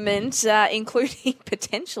movement, including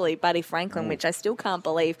potentially Buddy Franklin, which I still can't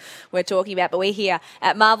believe we're talking about. But we're here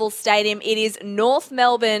at Marvel Stadium. It is North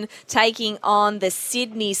Melbourne taking on the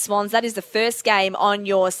Sydney Swans. That is the first game on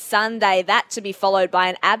your Sunday. That to be followed by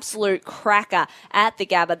an absolute cracker at the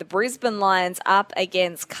Gabba. The Brisbane Lions up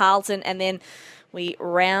against Carlton, and then we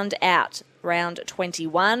round out round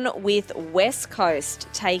 21 with West Coast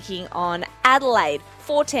taking on Adelaide.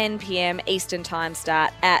 4:10 p.m. Eastern Time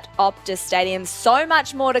start at Optus Stadium. So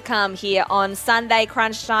much more to come here on Sunday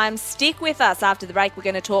Crunch Time. Stick with us. After the break, we're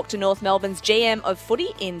going to talk to North Melbourne's GM of footy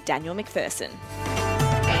in Daniel McPherson.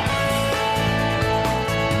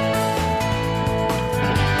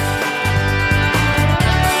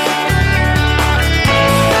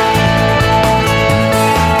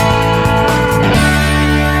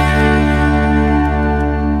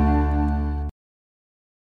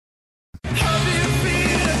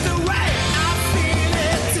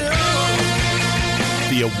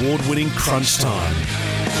 award-winning Crunch Time.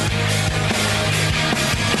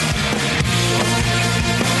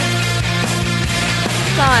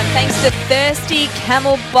 Thanks to Thirsty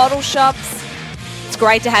Camel Bottle Shops. It's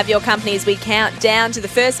great to have your company as we count down to the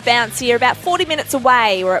first bounce here, about 40 minutes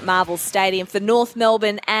away. We're at Marvel Stadium for North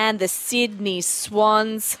Melbourne and the Sydney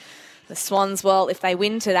Swans. The Swans, well, if they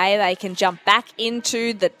win today, they can jump back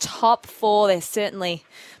into the top four. They're certainly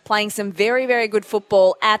playing some very, very good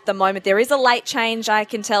football at the moment. There is a late change, I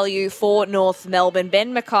can tell you, for North Melbourne.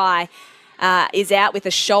 Ben Mackay is out with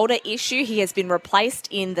a shoulder issue. He has been replaced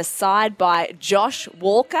in the side by Josh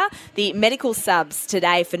Walker. The medical subs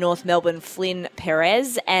today for North Melbourne, Flynn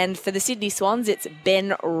Perez. And for the Sydney Swans, it's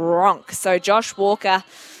Ben Ronk. So Josh Walker,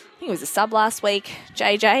 I think it was a sub last week.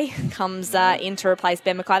 JJ comes in to replace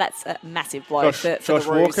Ben Mackay. That's a massive blow for Josh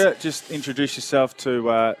the Roos. Walker, just introduce yourself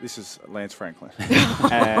to, this is Lance Franklin,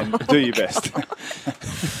 and do your best.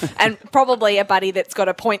 And probably a buddy that's got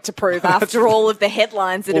a point to prove after all of the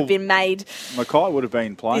headlines that have been made. Mackay would have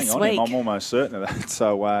been playing this on week. him, I'm almost certain of that.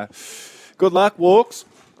 So good luck, Walks.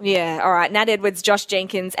 Yeah, all right. Nat Edwards, Josh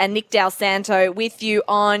Jenkins and Nick Del Santo with you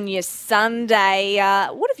on your Sunday.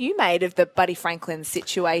 What have you made of the Buddy Franklin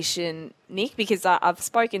situation, Nick? Because I've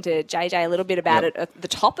spoken to JJ a little bit about it at the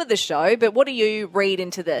top of the show, but what do you read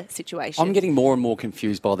into the situation? I'm getting more and more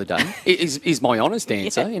confused by the day, is my honest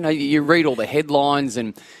answer. You know, you read all the headlines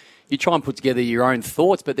and you try and put together your own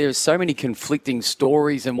thoughts, but there's so many conflicting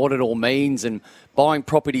stories and what it all means, and buying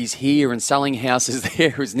properties here and selling houses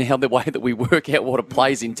there is now the way that we work out what a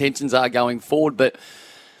player's intentions are going forward. But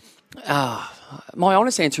my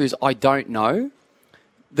honest answer is I don't know.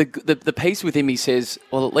 The piece with him, he says,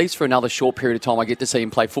 well, at least for another short period of time, I get to see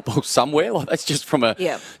him play football somewhere. Like, that's just from like,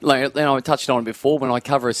 I touched on it before, when I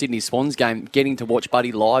cover a Sydney Swans game, getting to watch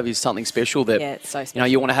Buddy live is something special that, it's so special. You know,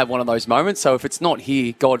 you want to have one of those moments. So if it's not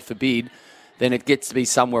here, God forbid, then it gets to be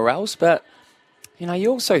somewhere else. But, you know, you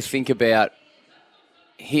also think about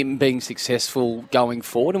him being successful going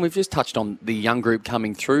forward, and we've just touched on the young group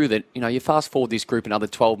coming through that, you know, you fast forward this group another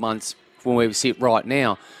 12 months from where we sit right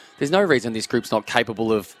now, there's no reason this group's not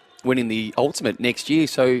capable of winning the ultimate next year.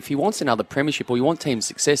 So if he wants another premiership or you want team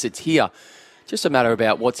success, it's here. Just a matter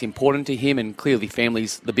about what's important to him, and clearly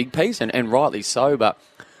family's the big piece, and rightly so. But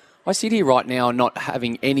I sit here right now not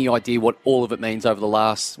having any idea what all of it means over the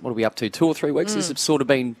last, what are we up to, 2 or 3 weeks? This has sort of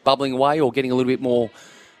been bubbling away or getting a little bit more,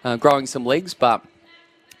 growing some legs, but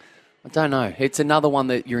I don't know. It's another one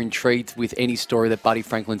that you're intrigued with any story that Buddy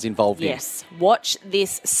Franklin's involved in. Yes. Watch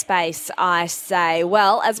this space, I say.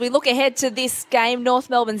 Well, as we look ahead to this game, North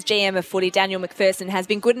Melbourne's GM of footy, Daniel McPherson, has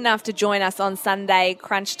been good enough to join us on Sunday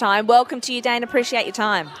Crunch Time. Welcome to you, Dane. Appreciate your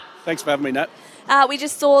time. Thanks for having me, Nat. We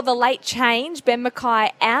just saw the late change. Ben Mackay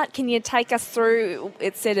out. Can you take us through?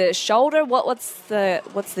 It said a shoulder. What's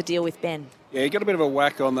the deal with Ben? Yeah, he got a bit of a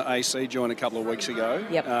whack on the AC joint a couple of weeks ago.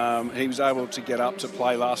 Yep. He was able to get up to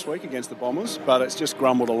play last week against the Bombers, but it's just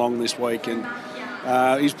grumbled along this week, and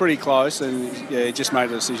he's pretty close, and he just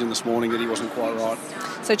made a decision this morning that he wasn't quite right.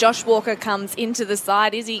 So Josh Walker comes into the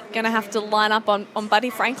side. Is he going to have to line up on Buddy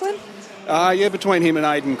Franklin? Between him and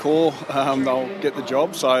Aidan Core, they'll get the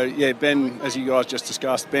job. So, Ben, as you guys just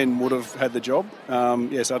discussed, Ben would have had the job. So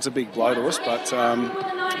it's a big blow to us. But,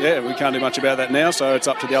 we can't do much about that now. So it's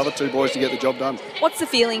up to the other two boys to get the job done. What's the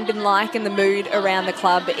feeling been like and the mood around the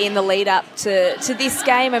club in the lead up to this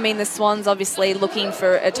game? I mean, the Swans obviously looking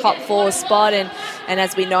for a top 4 spot. And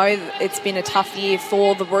as we know, it's been a tough year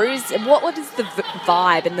for the Roos. What is the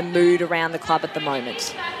vibe and the mood around the club at the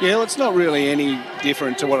moment? Yeah, well, it's not really any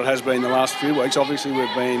different to what it has been the last few weeks. Obviously,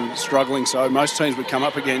 we've been struggling. So most teams we come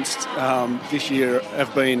up against this year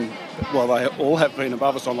have been, they all have been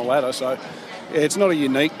above us on the ladder. So it's not a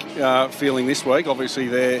unique feeling this week. Obviously,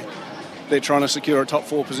 they're trying to secure a top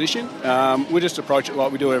 4 position. We just approach it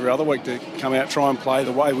like we do every other week, to come out, try and play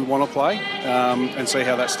the way we want to play, and see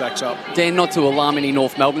how that stacks up. Dan, not to alarm any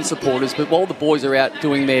North Melbourne supporters, but while the boys are out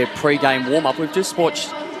doing their pre-game warm-up, we've just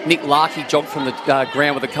watched Nick Larkey jog from the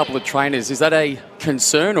ground with a couple of trainers. Is that a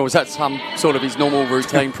concern, or is that some sort of his normal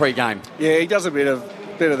routine pre-game? Yeah, he does a bit of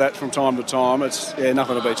that from time to time. It's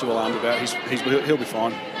nothing to be too alarmed about. He'll be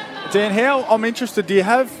fine. Dan, I'm interested. Do you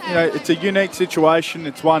have, it's a unique situation.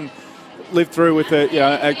 It's one lived through with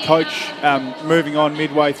a coach moving on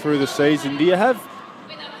midway through the season. Do you have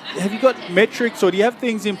you got metrics, or do you have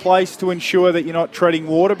things in place to ensure that you're not treading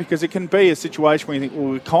water? Because it can be a situation where you think,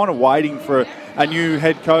 we're kind of waiting for a new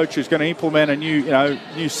head coach who's going to implement a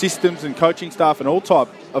new systems and coaching staff and all type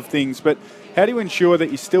of things. But how do you ensure that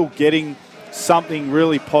you're still getting something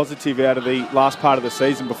really positive out of the last part of the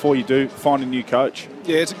season before you do find a new coach?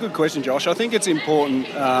 Yeah, it's a good question, Josh. I think it's important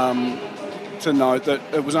to note that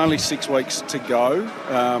it was only 6 weeks to go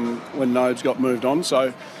when Nobes got moved on.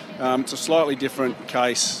 So it's a slightly different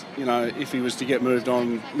case, if he was to get moved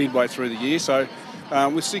on midway through the year. So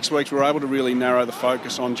with 6 weeks, we were able to really narrow the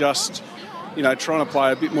focus on just, trying to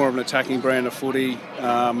play a bit more of an attacking brand of footy,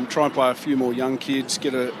 try and play a few more young kids,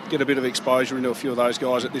 get a bit of exposure into a few of those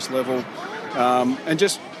guys at this level, and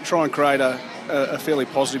just try and create a fairly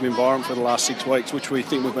positive environment for the last 6 weeks, which we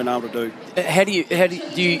think we've been able to do. How do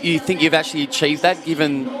you think you've actually achieved that,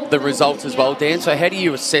 given the results as well, Dan? So how do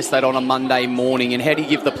you assess that on a Monday morning, and how do you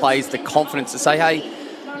give the players the confidence to say, hey,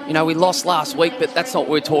 we lost last week, but that's not what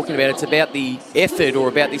we're talking about. It's about the effort or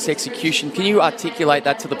about this execution. Can you articulate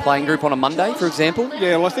that to the playing group on a Monday, for example?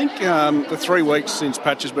 Yeah, well, I think the 3 weeks since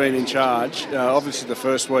Patch has been in charge, obviously the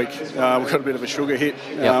first week we got a bit of a sugar hit,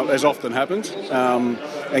 as often happens,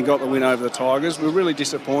 and got the win over the Tigers. We were really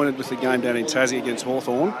disappointed with the game down in Tassie against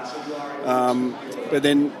Hawthorn. But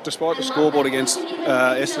then, despite the scoreboard against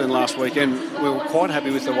Essendon last weekend, we were quite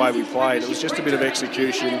happy with the way we played. It was just a bit of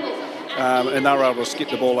execution. And they were able to skip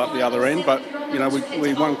the ball up the other end. But,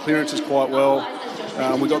 we won clearances quite well.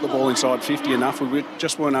 We got the ball inside 50 enough. We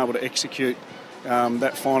just weren't able to execute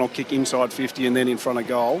that final kick inside 50 and then in front of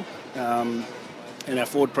goal. And our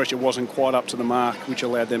forward pressure wasn't quite up to the mark, which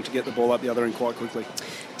allowed them to get the ball up the other end quite quickly.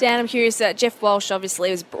 Dan, I'm curious, Jeff Walsh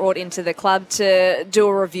obviously was brought into the club to do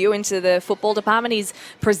a review into the football department. He's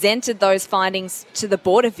presented those findings to the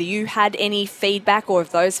board. Have you had any feedback, or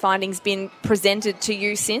have those findings been presented to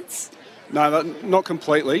you since? No, not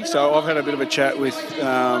completely. So I've had a bit of a chat with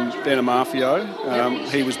Ben Amafio.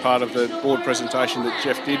 He was part of the board presentation that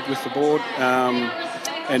Jeff did with the board,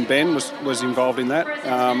 and Ben was involved in that.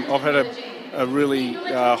 I've had a really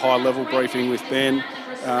high-level briefing with Ben,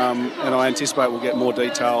 and I anticipate we'll get more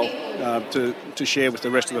detail to share with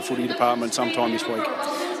the rest of the footy department sometime this week.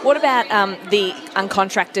 What about the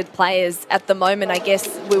uncontracted players at the moment? I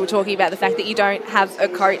guess we were talking about the fact that you don't have a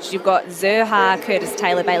coach. You've got Zurhaar, Curtis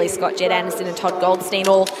Taylor, Bailey Scott, Jed Anderson and Todd Goldstein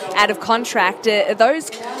all out of contract. Are those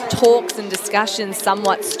talks and discussions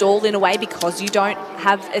somewhat stalled in a way because you don't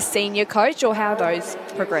have a senior coach, or how are those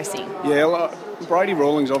progressing? Yeah, well, Brady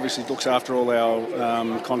Rawlings obviously looks after all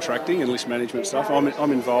our contracting and list management stuff.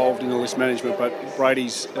 I'm involved in the list management, but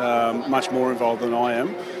Brady's much more involved than I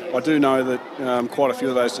am. I do know that quite a few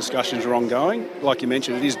of those discussions are ongoing. Like you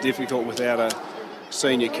mentioned, it is difficult without a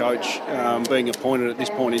senior coach being appointed at this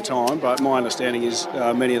point in time, but my understanding is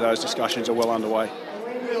many of those discussions are well underway.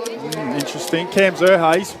 Interesting. Cam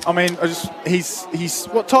Zurhaar, he's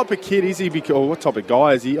what type of kid is he, or what type of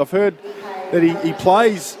guy is he? I've heard that he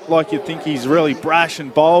plays like you'd think he's really brash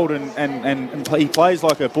and bold, and he plays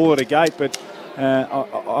like a bull at a gate, but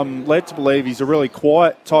I'm led to believe he's a really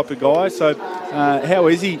quiet type of guy. So how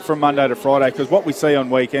is he from Monday to Friday? Because what we see on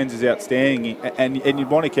weekends is outstanding, and you'd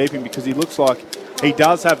want to keep him because he looks like he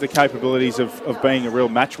does have the capabilities of being a real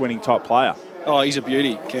match-winning type player. Oh, he's a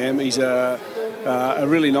beauty, Cam. He's a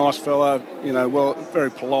really nice fella,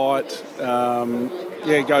 very polite.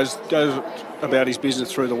 Goes about his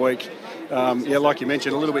business through the week. Like you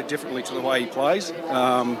mentioned, a little bit differently to the way he plays.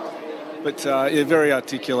 But very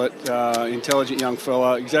articulate, intelligent young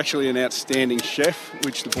fella. He's actually an outstanding chef,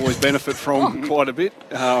 which the boys benefit from quite a bit,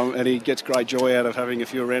 and he gets great joy out of having a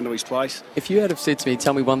few around to his place. If you had have said to me,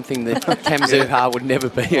 tell me one thing that Cam Zurhaar would never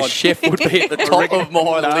be, a chef would be at the top of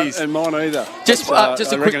my list. And mine either. I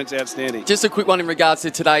reckon it's outstanding. Just a quick one in regards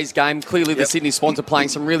to today's game. Clearly the Sydney Swans are playing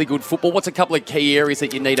some really good football. What's a couple of key areas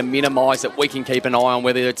that you need to minimise that we can keep an eye on,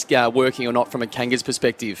 whether it's working or not from a Kangas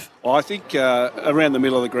perspective? I think around the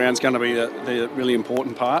middle of the ground is going to be the really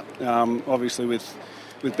important part. Obviously with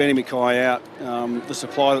Benny Mackay out, the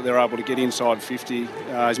supply that they're able to get inside 50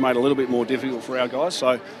 has made it a little bit more difficult for our guys.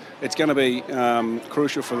 So it's going to be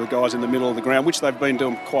crucial for the guys in the middle of the ground, which they've been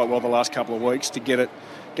doing quite well the last couple of weeks, to get it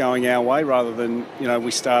going our way rather than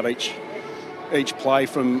we start each play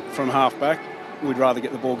from half back. We'd rather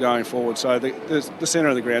get the ball going forward. So the centre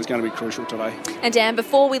of the ground is going to be crucial today. And Dan,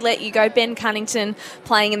 before we let you go, Ben Cunnington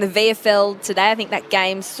playing in the VFL today. I think that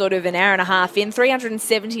game's sort of an hour and a half in,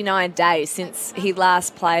 379 days since he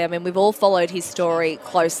last played. I mean, we've all followed his story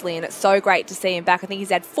closely, and it's so great to see him back. I think he's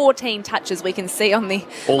had 14 touches we can see on the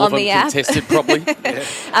all on of the them app. contested, probably. Yeah.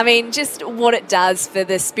 I mean, just what it does for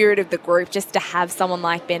the spirit of the group, just to have someone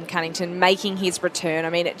like Ben Cunnington making his return. I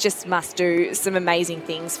mean, it just must do some amazing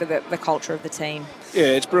things for the culture of the team. Yeah,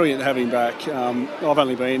 it's brilliant having him back. I've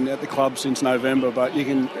only been at the club since November, but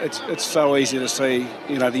it's so easy to see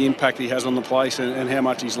the impact he has on the place and how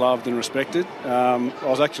much he's loved and respected. I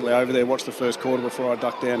was actually over there, watched the first quarter before I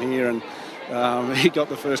ducked down here, and he got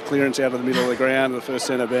the first clearance out of the middle of the ground, the first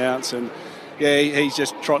centre bounce, and he's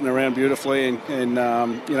just trotting around beautifully, and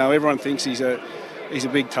everyone thinks he's a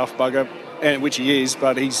big tough bugger, and which he is,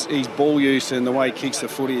 but his ball use and the way he kicks the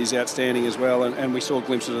footy is outstanding as well, and we saw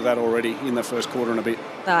glimpses of that already in the first quarter and a bit.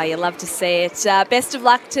 Oh, you love to see it. Best of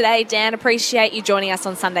luck today, Dan. Appreciate you joining us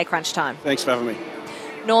on Sunday Crunch Time. Thanks for having me.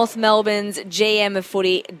 North Melbourne's GM of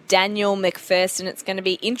footy, Daniel McPherson. It's going to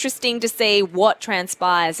be interesting to see what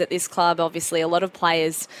transpires at this club. Obviously, a lot of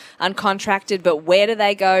players uncontracted, but where do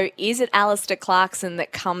they go? Is it Alistair Clarkson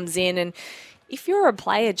that comes in? And if you're a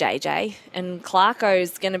player, JJ, and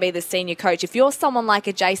Clarko's going to be the senior coach, if you're someone like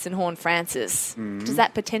a Jason Horne-Francis, does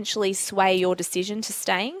that potentially sway your decision to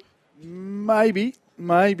staying? Maybe.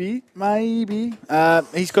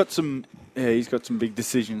 He's got some big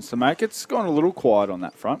decisions to make. It's gone a little quiet on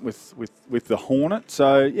that front with the Hornet.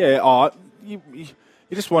 So you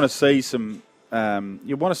just want to see some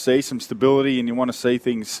stability, and you want to see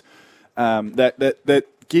things that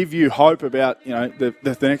give you hope about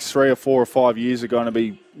the next 3 or 4 or 5 years are going to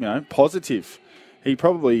be positive. He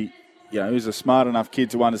probably he's a smart enough kid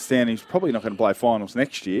to understand he's probably not going to play finals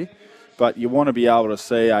next year. But you want to be able to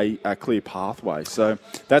see a clear pathway. So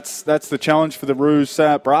that's the challenge for the Roos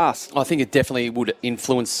brass. I think it definitely would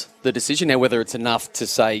influence the decision. Now, whether it's enough to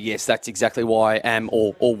say, yes, that's exactly why I am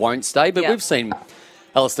or won't stay. But we've seen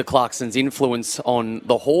Alistair Clarkson's influence on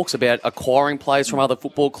the Hawks about acquiring players from other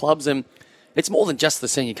football clubs. And it's more than just the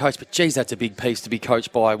senior coach. But, geez, that's a big piece to be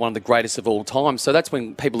coached by one of the greatest of all time. So that's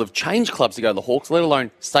when people have changed clubs to go to the Hawks, let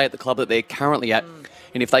alone stay at the club that they're currently at.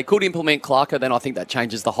 And if they could implement Clarko, then I think that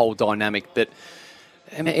changes the whole dynamic. But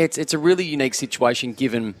I mean, it's a really unique situation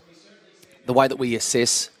given the way that we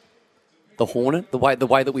assess the Hornet, the way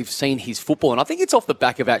that we've seen his football. And I think it's off the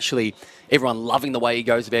back of actually everyone loving the way he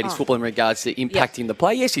goes about his football in regards to impacting the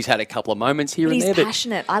play. Yes, he's had a couple of moments here and there. He's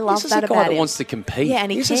passionate. I love that about him. This is a guy that wants to compete. Yeah,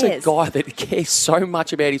 and he cares. This is a guy that cares so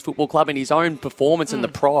much about his football club and his own performance and the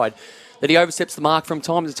pride that he oversteps the mark from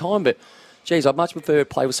time to time. But geez, I'd much prefer to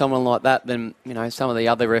play with someone like that than, some of the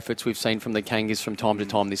other efforts we've seen from the Kangas from time to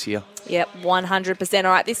time this year. Yep, 100%.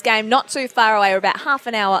 All right, this game not too far away. We're about half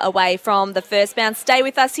an hour away from the first bounce. Stay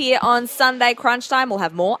with us here on Sunday Crunch Time. We'll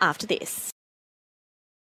have more after this.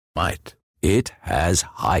 Might. It has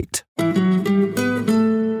height.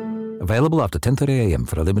 Available after 10:30 a.m.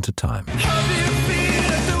 for a limited time.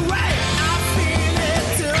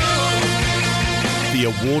 The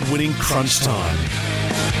award-winning Crunch Time.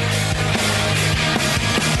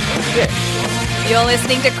 You're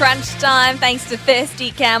listening to Crunch Time thanks to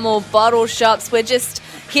Thirsty Camel Bottle Shops. We're just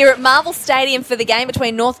here at Marvel Stadium for the game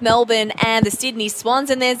between North Melbourne and the Sydney Swans,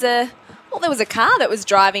 and there was a car that was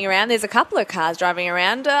driving around. There's a couple of cars driving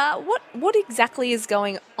around. What exactly is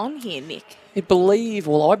going on here, Nick? I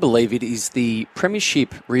believe it is the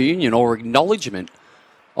Premiership reunion or acknowledgement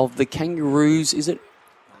of the Kangaroos. Is it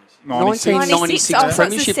 1996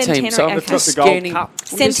 Premiership team? So I'm just scanning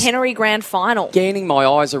Centenary Grand Final. Scanning my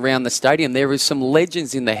eyes around the stadium. There is some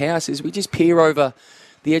legends in the house. As we just peer over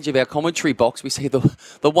the edge of our commentary box, we see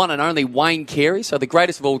the one and only Wayne Carey, so the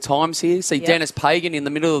greatest of all times here. See Dennis Pagan in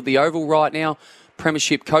the middle of the oval right now,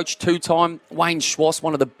 Premiership coach, 2-time. Wayne Schwass,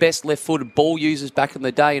 one of the best left-footed ball users back in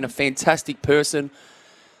the day and a fantastic person.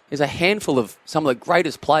 There's a handful of some of the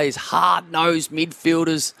greatest players, hard-nosed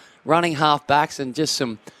midfielders, running half-backs, and just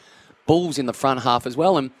some bulls in the front half as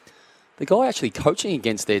well. And the guy actually coaching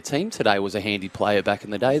against their team today was a handy player back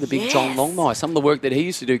in the day, the big John Longmire. Some of the work that he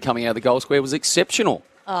used to do coming out of the goal square was exceptional.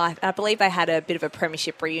 Oh, I believe they had a bit of a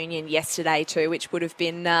premiership reunion yesterday too, which would have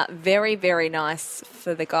been very, very nice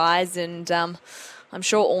for the guys. And I'm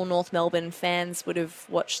sure all North Melbourne fans would have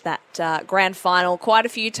watched that grand final quite a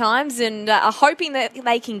few times and are hoping that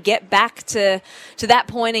they can get back to that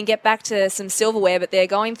point and get back to some silverware. But they're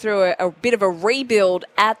going through a bit of a rebuild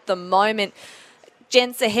at the moment.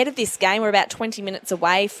 Gents, ahead of this game, we're about 20 minutes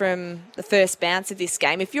away from the first bounce of this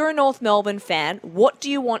game. If you're a North Melbourne fan, what do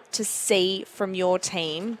you want to see from your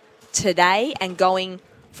team today and going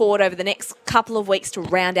forward over the next couple of weeks to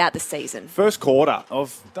round out the season? First quarter,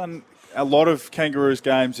 I've done a lot of Kangaroos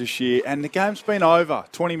games this year, and the game's been over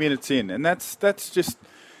 20 minutes in, and that's just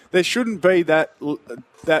there shouldn't be that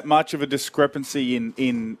much of a discrepancy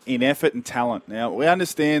in effort and talent. Now we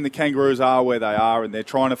understand the Kangaroos are where they are, and they're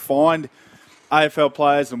trying to find AFL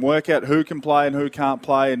players and work out who can play and who can't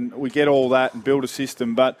play, and we get all that and build a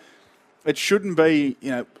system, but it shouldn't be,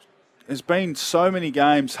 there's been so many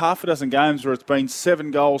games, half a dozen games where it's been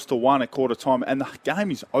 7-1 at quarter time, and the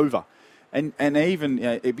game is over. And even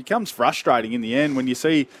it becomes frustrating in the end when you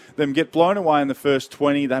see them get blown away in the first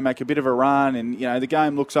 20, they make a bit of a run, and the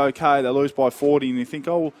game looks okay, they lose by 40, and you think,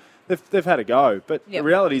 they've had a go. But the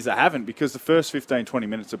reality is they haven't, because the first 15, 20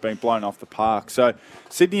 minutes have been blown off the park. So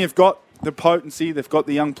Sydney have got the potency. They've got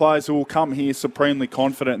the young players who will come here supremely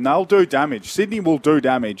confident, and they'll do damage. Sydney will do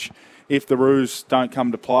damage if the Roos don't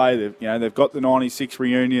come to play. They've got the 96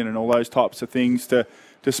 reunion and all those types of things to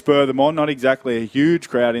spur them on. Not exactly a huge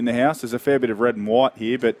crowd in the house. There's a fair bit of red and white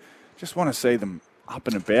here, but just want to see them up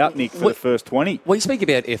and about, Nick, for the first 20. Well, you speak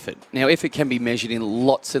about effort. Now, effort can be measured in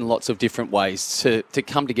lots and lots of different ways to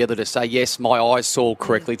come together to say, yes, my eyes saw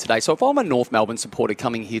correctly today. So if I'm a North Melbourne supporter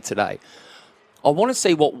coming here today, I want to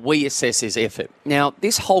see what we assess as effort. Now,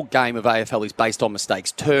 this whole game of AFL is based on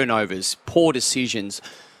mistakes, turnovers, poor decisions,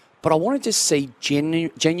 but I want to just see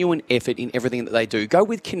genuine effort in everything that they do. Go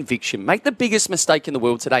with conviction. Make the biggest mistake in the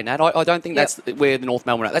world today, Nat. I don't think that's where the North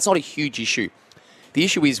Melbourne are. That's not a huge issue. The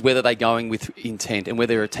issue is whether they're going with intent and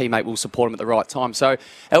whether a teammate will support them at the right time. So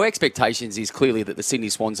our expectations is clearly that the Sydney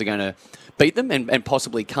Swans are going to beat them and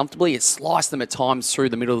possibly comfortably. It sliced them at times through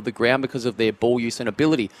the middle of the ground because of their ball use and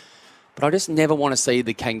ability. But I just never want to see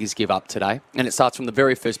the Kangas give up today. And it starts from the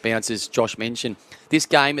very first bounce, as Josh mentioned. This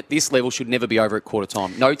game at this level should never be over at quarter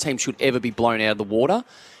time. No team should ever be blown out of the water.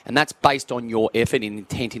 And that's based on your effort and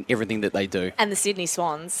intent in everything that they do. And the Sydney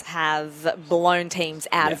Swans have blown teams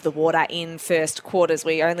out of the water in first quarters.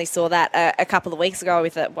 We only saw that a couple of weeks ago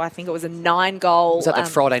with, I think it was a 9-goal... Was that the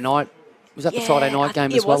Friday night? Was that the Friday night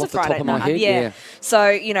game as well off the top of my head? Yeah.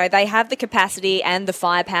 So, they have the capacity and the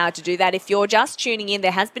firepower to do that. If you're just tuning in,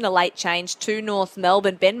 there has been a late change to North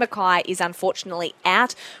Melbourne. Ben Mackay is unfortunately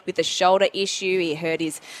out with a shoulder issue. He hurt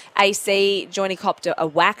his AC. Johnny copped a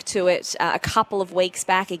whack to it a couple of weeks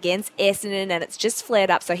back against Essendon, and it's just flared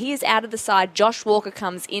up. So he is out of the side. Josh Walker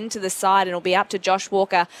comes into the side, and it'll be up to Josh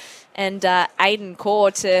Walker and Aiden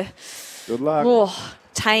Corr to... Good luck.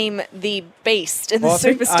 Tame the beast and the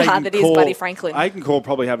superstar that is Buddy Franklin. Aiden Corr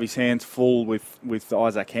probably have his hands full with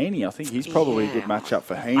Isaac Heaney. I think he's probably a good matchup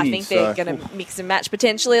for Heaney. I think they're going to mix and match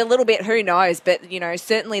potentially a little bit. Who knows? But,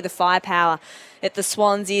 certainly the firepower at the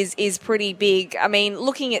Swans is pretty big. I mean,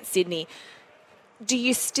 looking at Sydney, do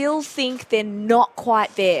you still think they're not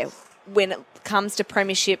quite there when it comes to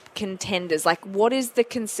premiership contenders? Like, what is the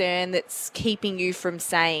concern that's keeping you from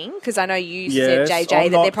saying, because I know you said, JJ,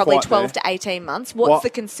 that they're probably 12 to 18 months. What's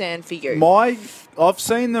the concern for you? I've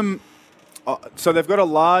seen them, so they've got a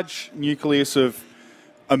large nucleus of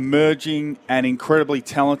emerging and incredibly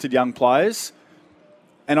talented young players,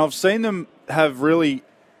 and I've seen them have really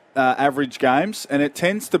average games, and it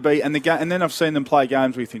tends to be, and then I've seen them play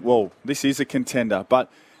games where you think, well, this is a contender,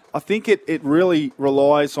 but I think it really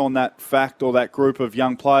relies on that fact or that group of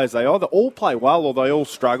young players. They either all play well or they all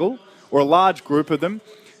struggle, or a large group of them.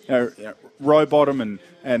 Rowbottom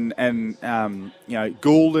and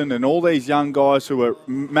Goulden and all these young guys who are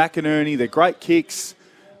McInerney. They're great kicks.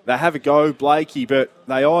 They have a go, Blakey, but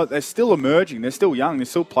they're still emerging. They're still young. They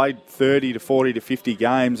still played 30 to 40 to 50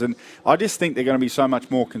 games, and I just think they're going to be so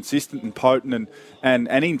much more consistent and potent and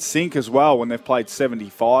in sync as well when they've played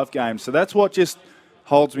 75 games. So that's what just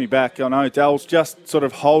holds me back. I know Dell's just sort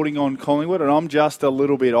of holding on Collingwood, and I'm just a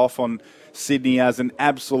little bit off on Sydney as an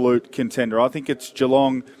absolute contender. I think it's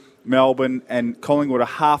Geelong, Melbourne and Collingwood are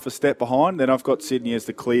half a step behind. Then I've got Sydney as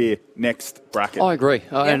the clear next bracket. I agree.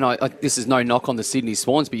 And this is no knock on the Sydney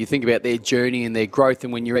Swans, but you think about their journey and their growth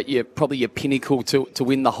and when you're at probably your pinnacle to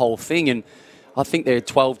win the whole thing. And I think they're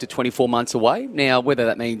 12 to 24 months away. Now, whether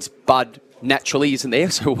that means Bud naturally isn't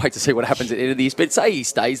there, so we'll wait to see what happens at the end of this. But say he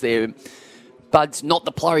stays there. Bud's not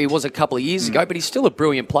the player he was a couple of years ago, but he's still a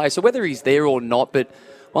brilliant player. So whether he's there or not, but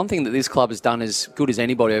one thing that this club has done as good as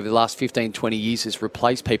anybody over the last 15, 20 years is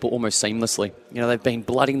replace people almost seamlessly. They've been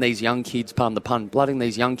blooding these young kids, pardon the pun, blooding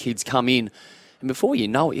these young kids come in. And before you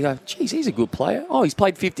know it, you go, geez, he's a good player. Oh, he's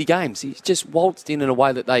played 50 games. He's just waltzed in a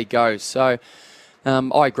way that they go. So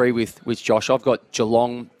I agree with Josh. I've got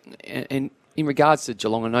Geelong. And in regards to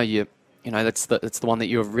Geelong, I know that's the one that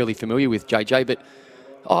you're really familiar with, JJ, but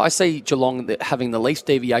I see Geelong having the least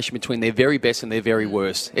deviation between their very best and their very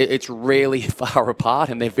worst. It's rarely far apart,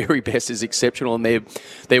 and their very best is exceptional, and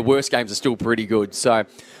their worst games are still pretty good. So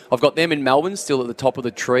I've got them in Melbourne still at the top of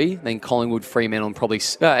the tree, then Collingwood, Fremantle, and probably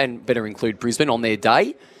and better include Brisbane on their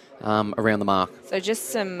day around the mark. So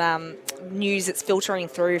just some news that's filtering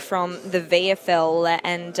through from the VFL,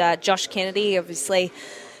 and Josh Kennedy, obviously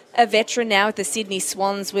a veteran now with the Sydney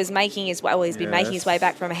Swans, was making his way. Well, he's been making his way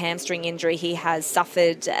back from a hamstring injury. He has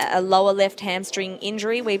suffered a lower left hamstring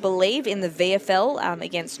injury, we believe, in the VFL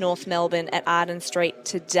against North Melbourne at Arden Street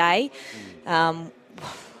today.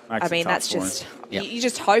 That's just... You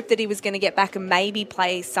just hope that he was going to get back and maybe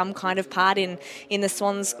play some kind of part in the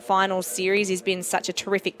Swans final series. He's been such a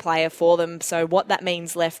terrific player for them. So what that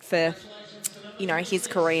means left for his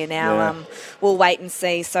career now. Yeah. We'll wait and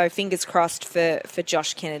see. So fingers crossed for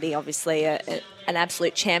Josh Kennedy, obviously an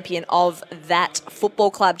absolute champion of that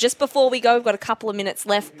football club. Just before we go, we've got a couple of minutes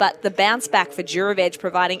left, but the bounce back for Duraveg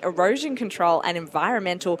providing erosion control and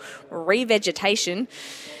environmental revegetation.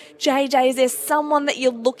 JJ, is there someone that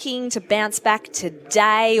you're looking to bounce back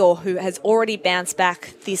today or who has already bounced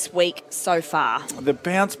back this week so far? The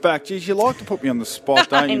bounce back, geez, you like to put me on the spot,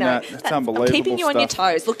 don't you, Nat? It's unbelievable. I'm keeping you on your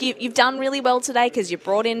toes. Look, you've done really well today because you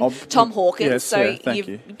brought in Tom Hawkins. Yes, so yeah, thank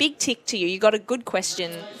you. Big tick to you. You got a good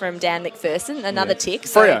question from Dan McPherson, another tick.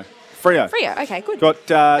 Freo, okay, good. Got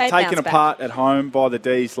They taken bounced apart at home by the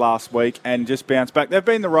D's last week and just bounced back. They've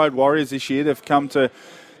been the road warriors this year. They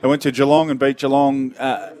went to Geelong and beat Geelong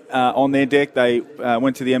on their deck. They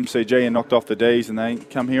went to the MCG and knocked off the D's, and they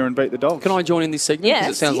come here and beat the Dogs. Can I join in this segment? Yes,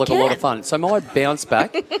 Because it sounds you like can. a lot of fun. So my bounce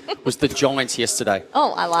back was the Giants yesterday.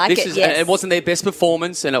 Oh, I like it, yes. It wasn't their best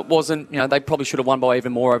performance, and it wasn't, they probably should have won by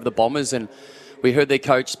even more over the Bombers. And we heard their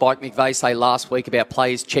coach, Spike McVeigh, say last week about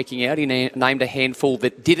players checking out. He named a handful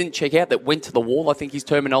that didn't check out, that went to the wall, I think his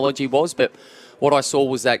terminology was. But what I saw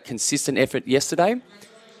was that consistent effort yesterday. And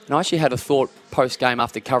I actually had a thought post-game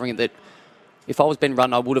after covering it that if I was Ben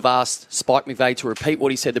Rutten, I would have asked Spike McVeigh to repeat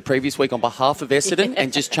what he said the previous week on behalf of Essendon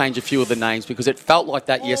and just change a few of the names, because it felt like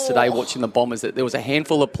that yesterday watching the Bombers, that there was a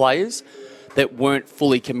handful of players that weren't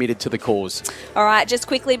fully committed to the cause. All right, just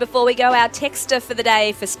quickly before we go, our texter for the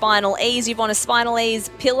day for Spinal Ease. You've won a Spinal Ease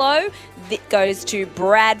pillow. That goes to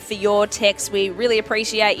Brad for your text. We really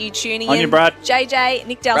appreciate you tuning On in. you, Brad. JJ,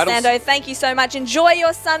 Nick Del Sando, thank you so much. Enjoy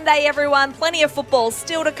your Sunday, everyone. Plenty of football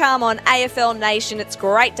still to come on AFL Nation. It's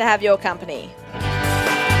great to have your company.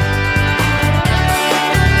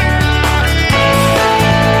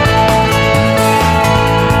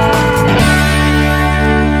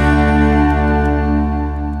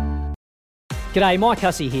 G'day, Mike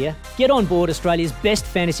Hussey here. Get on board Australia's best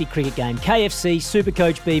fantasy cricket game, KFC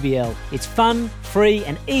Supercoach BBL. It's fun, free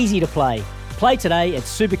and easy to play. Play today at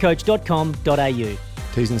supercoach.com.au.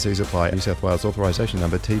 T's and C's apply. New South Wales authorisation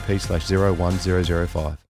number TP/01005.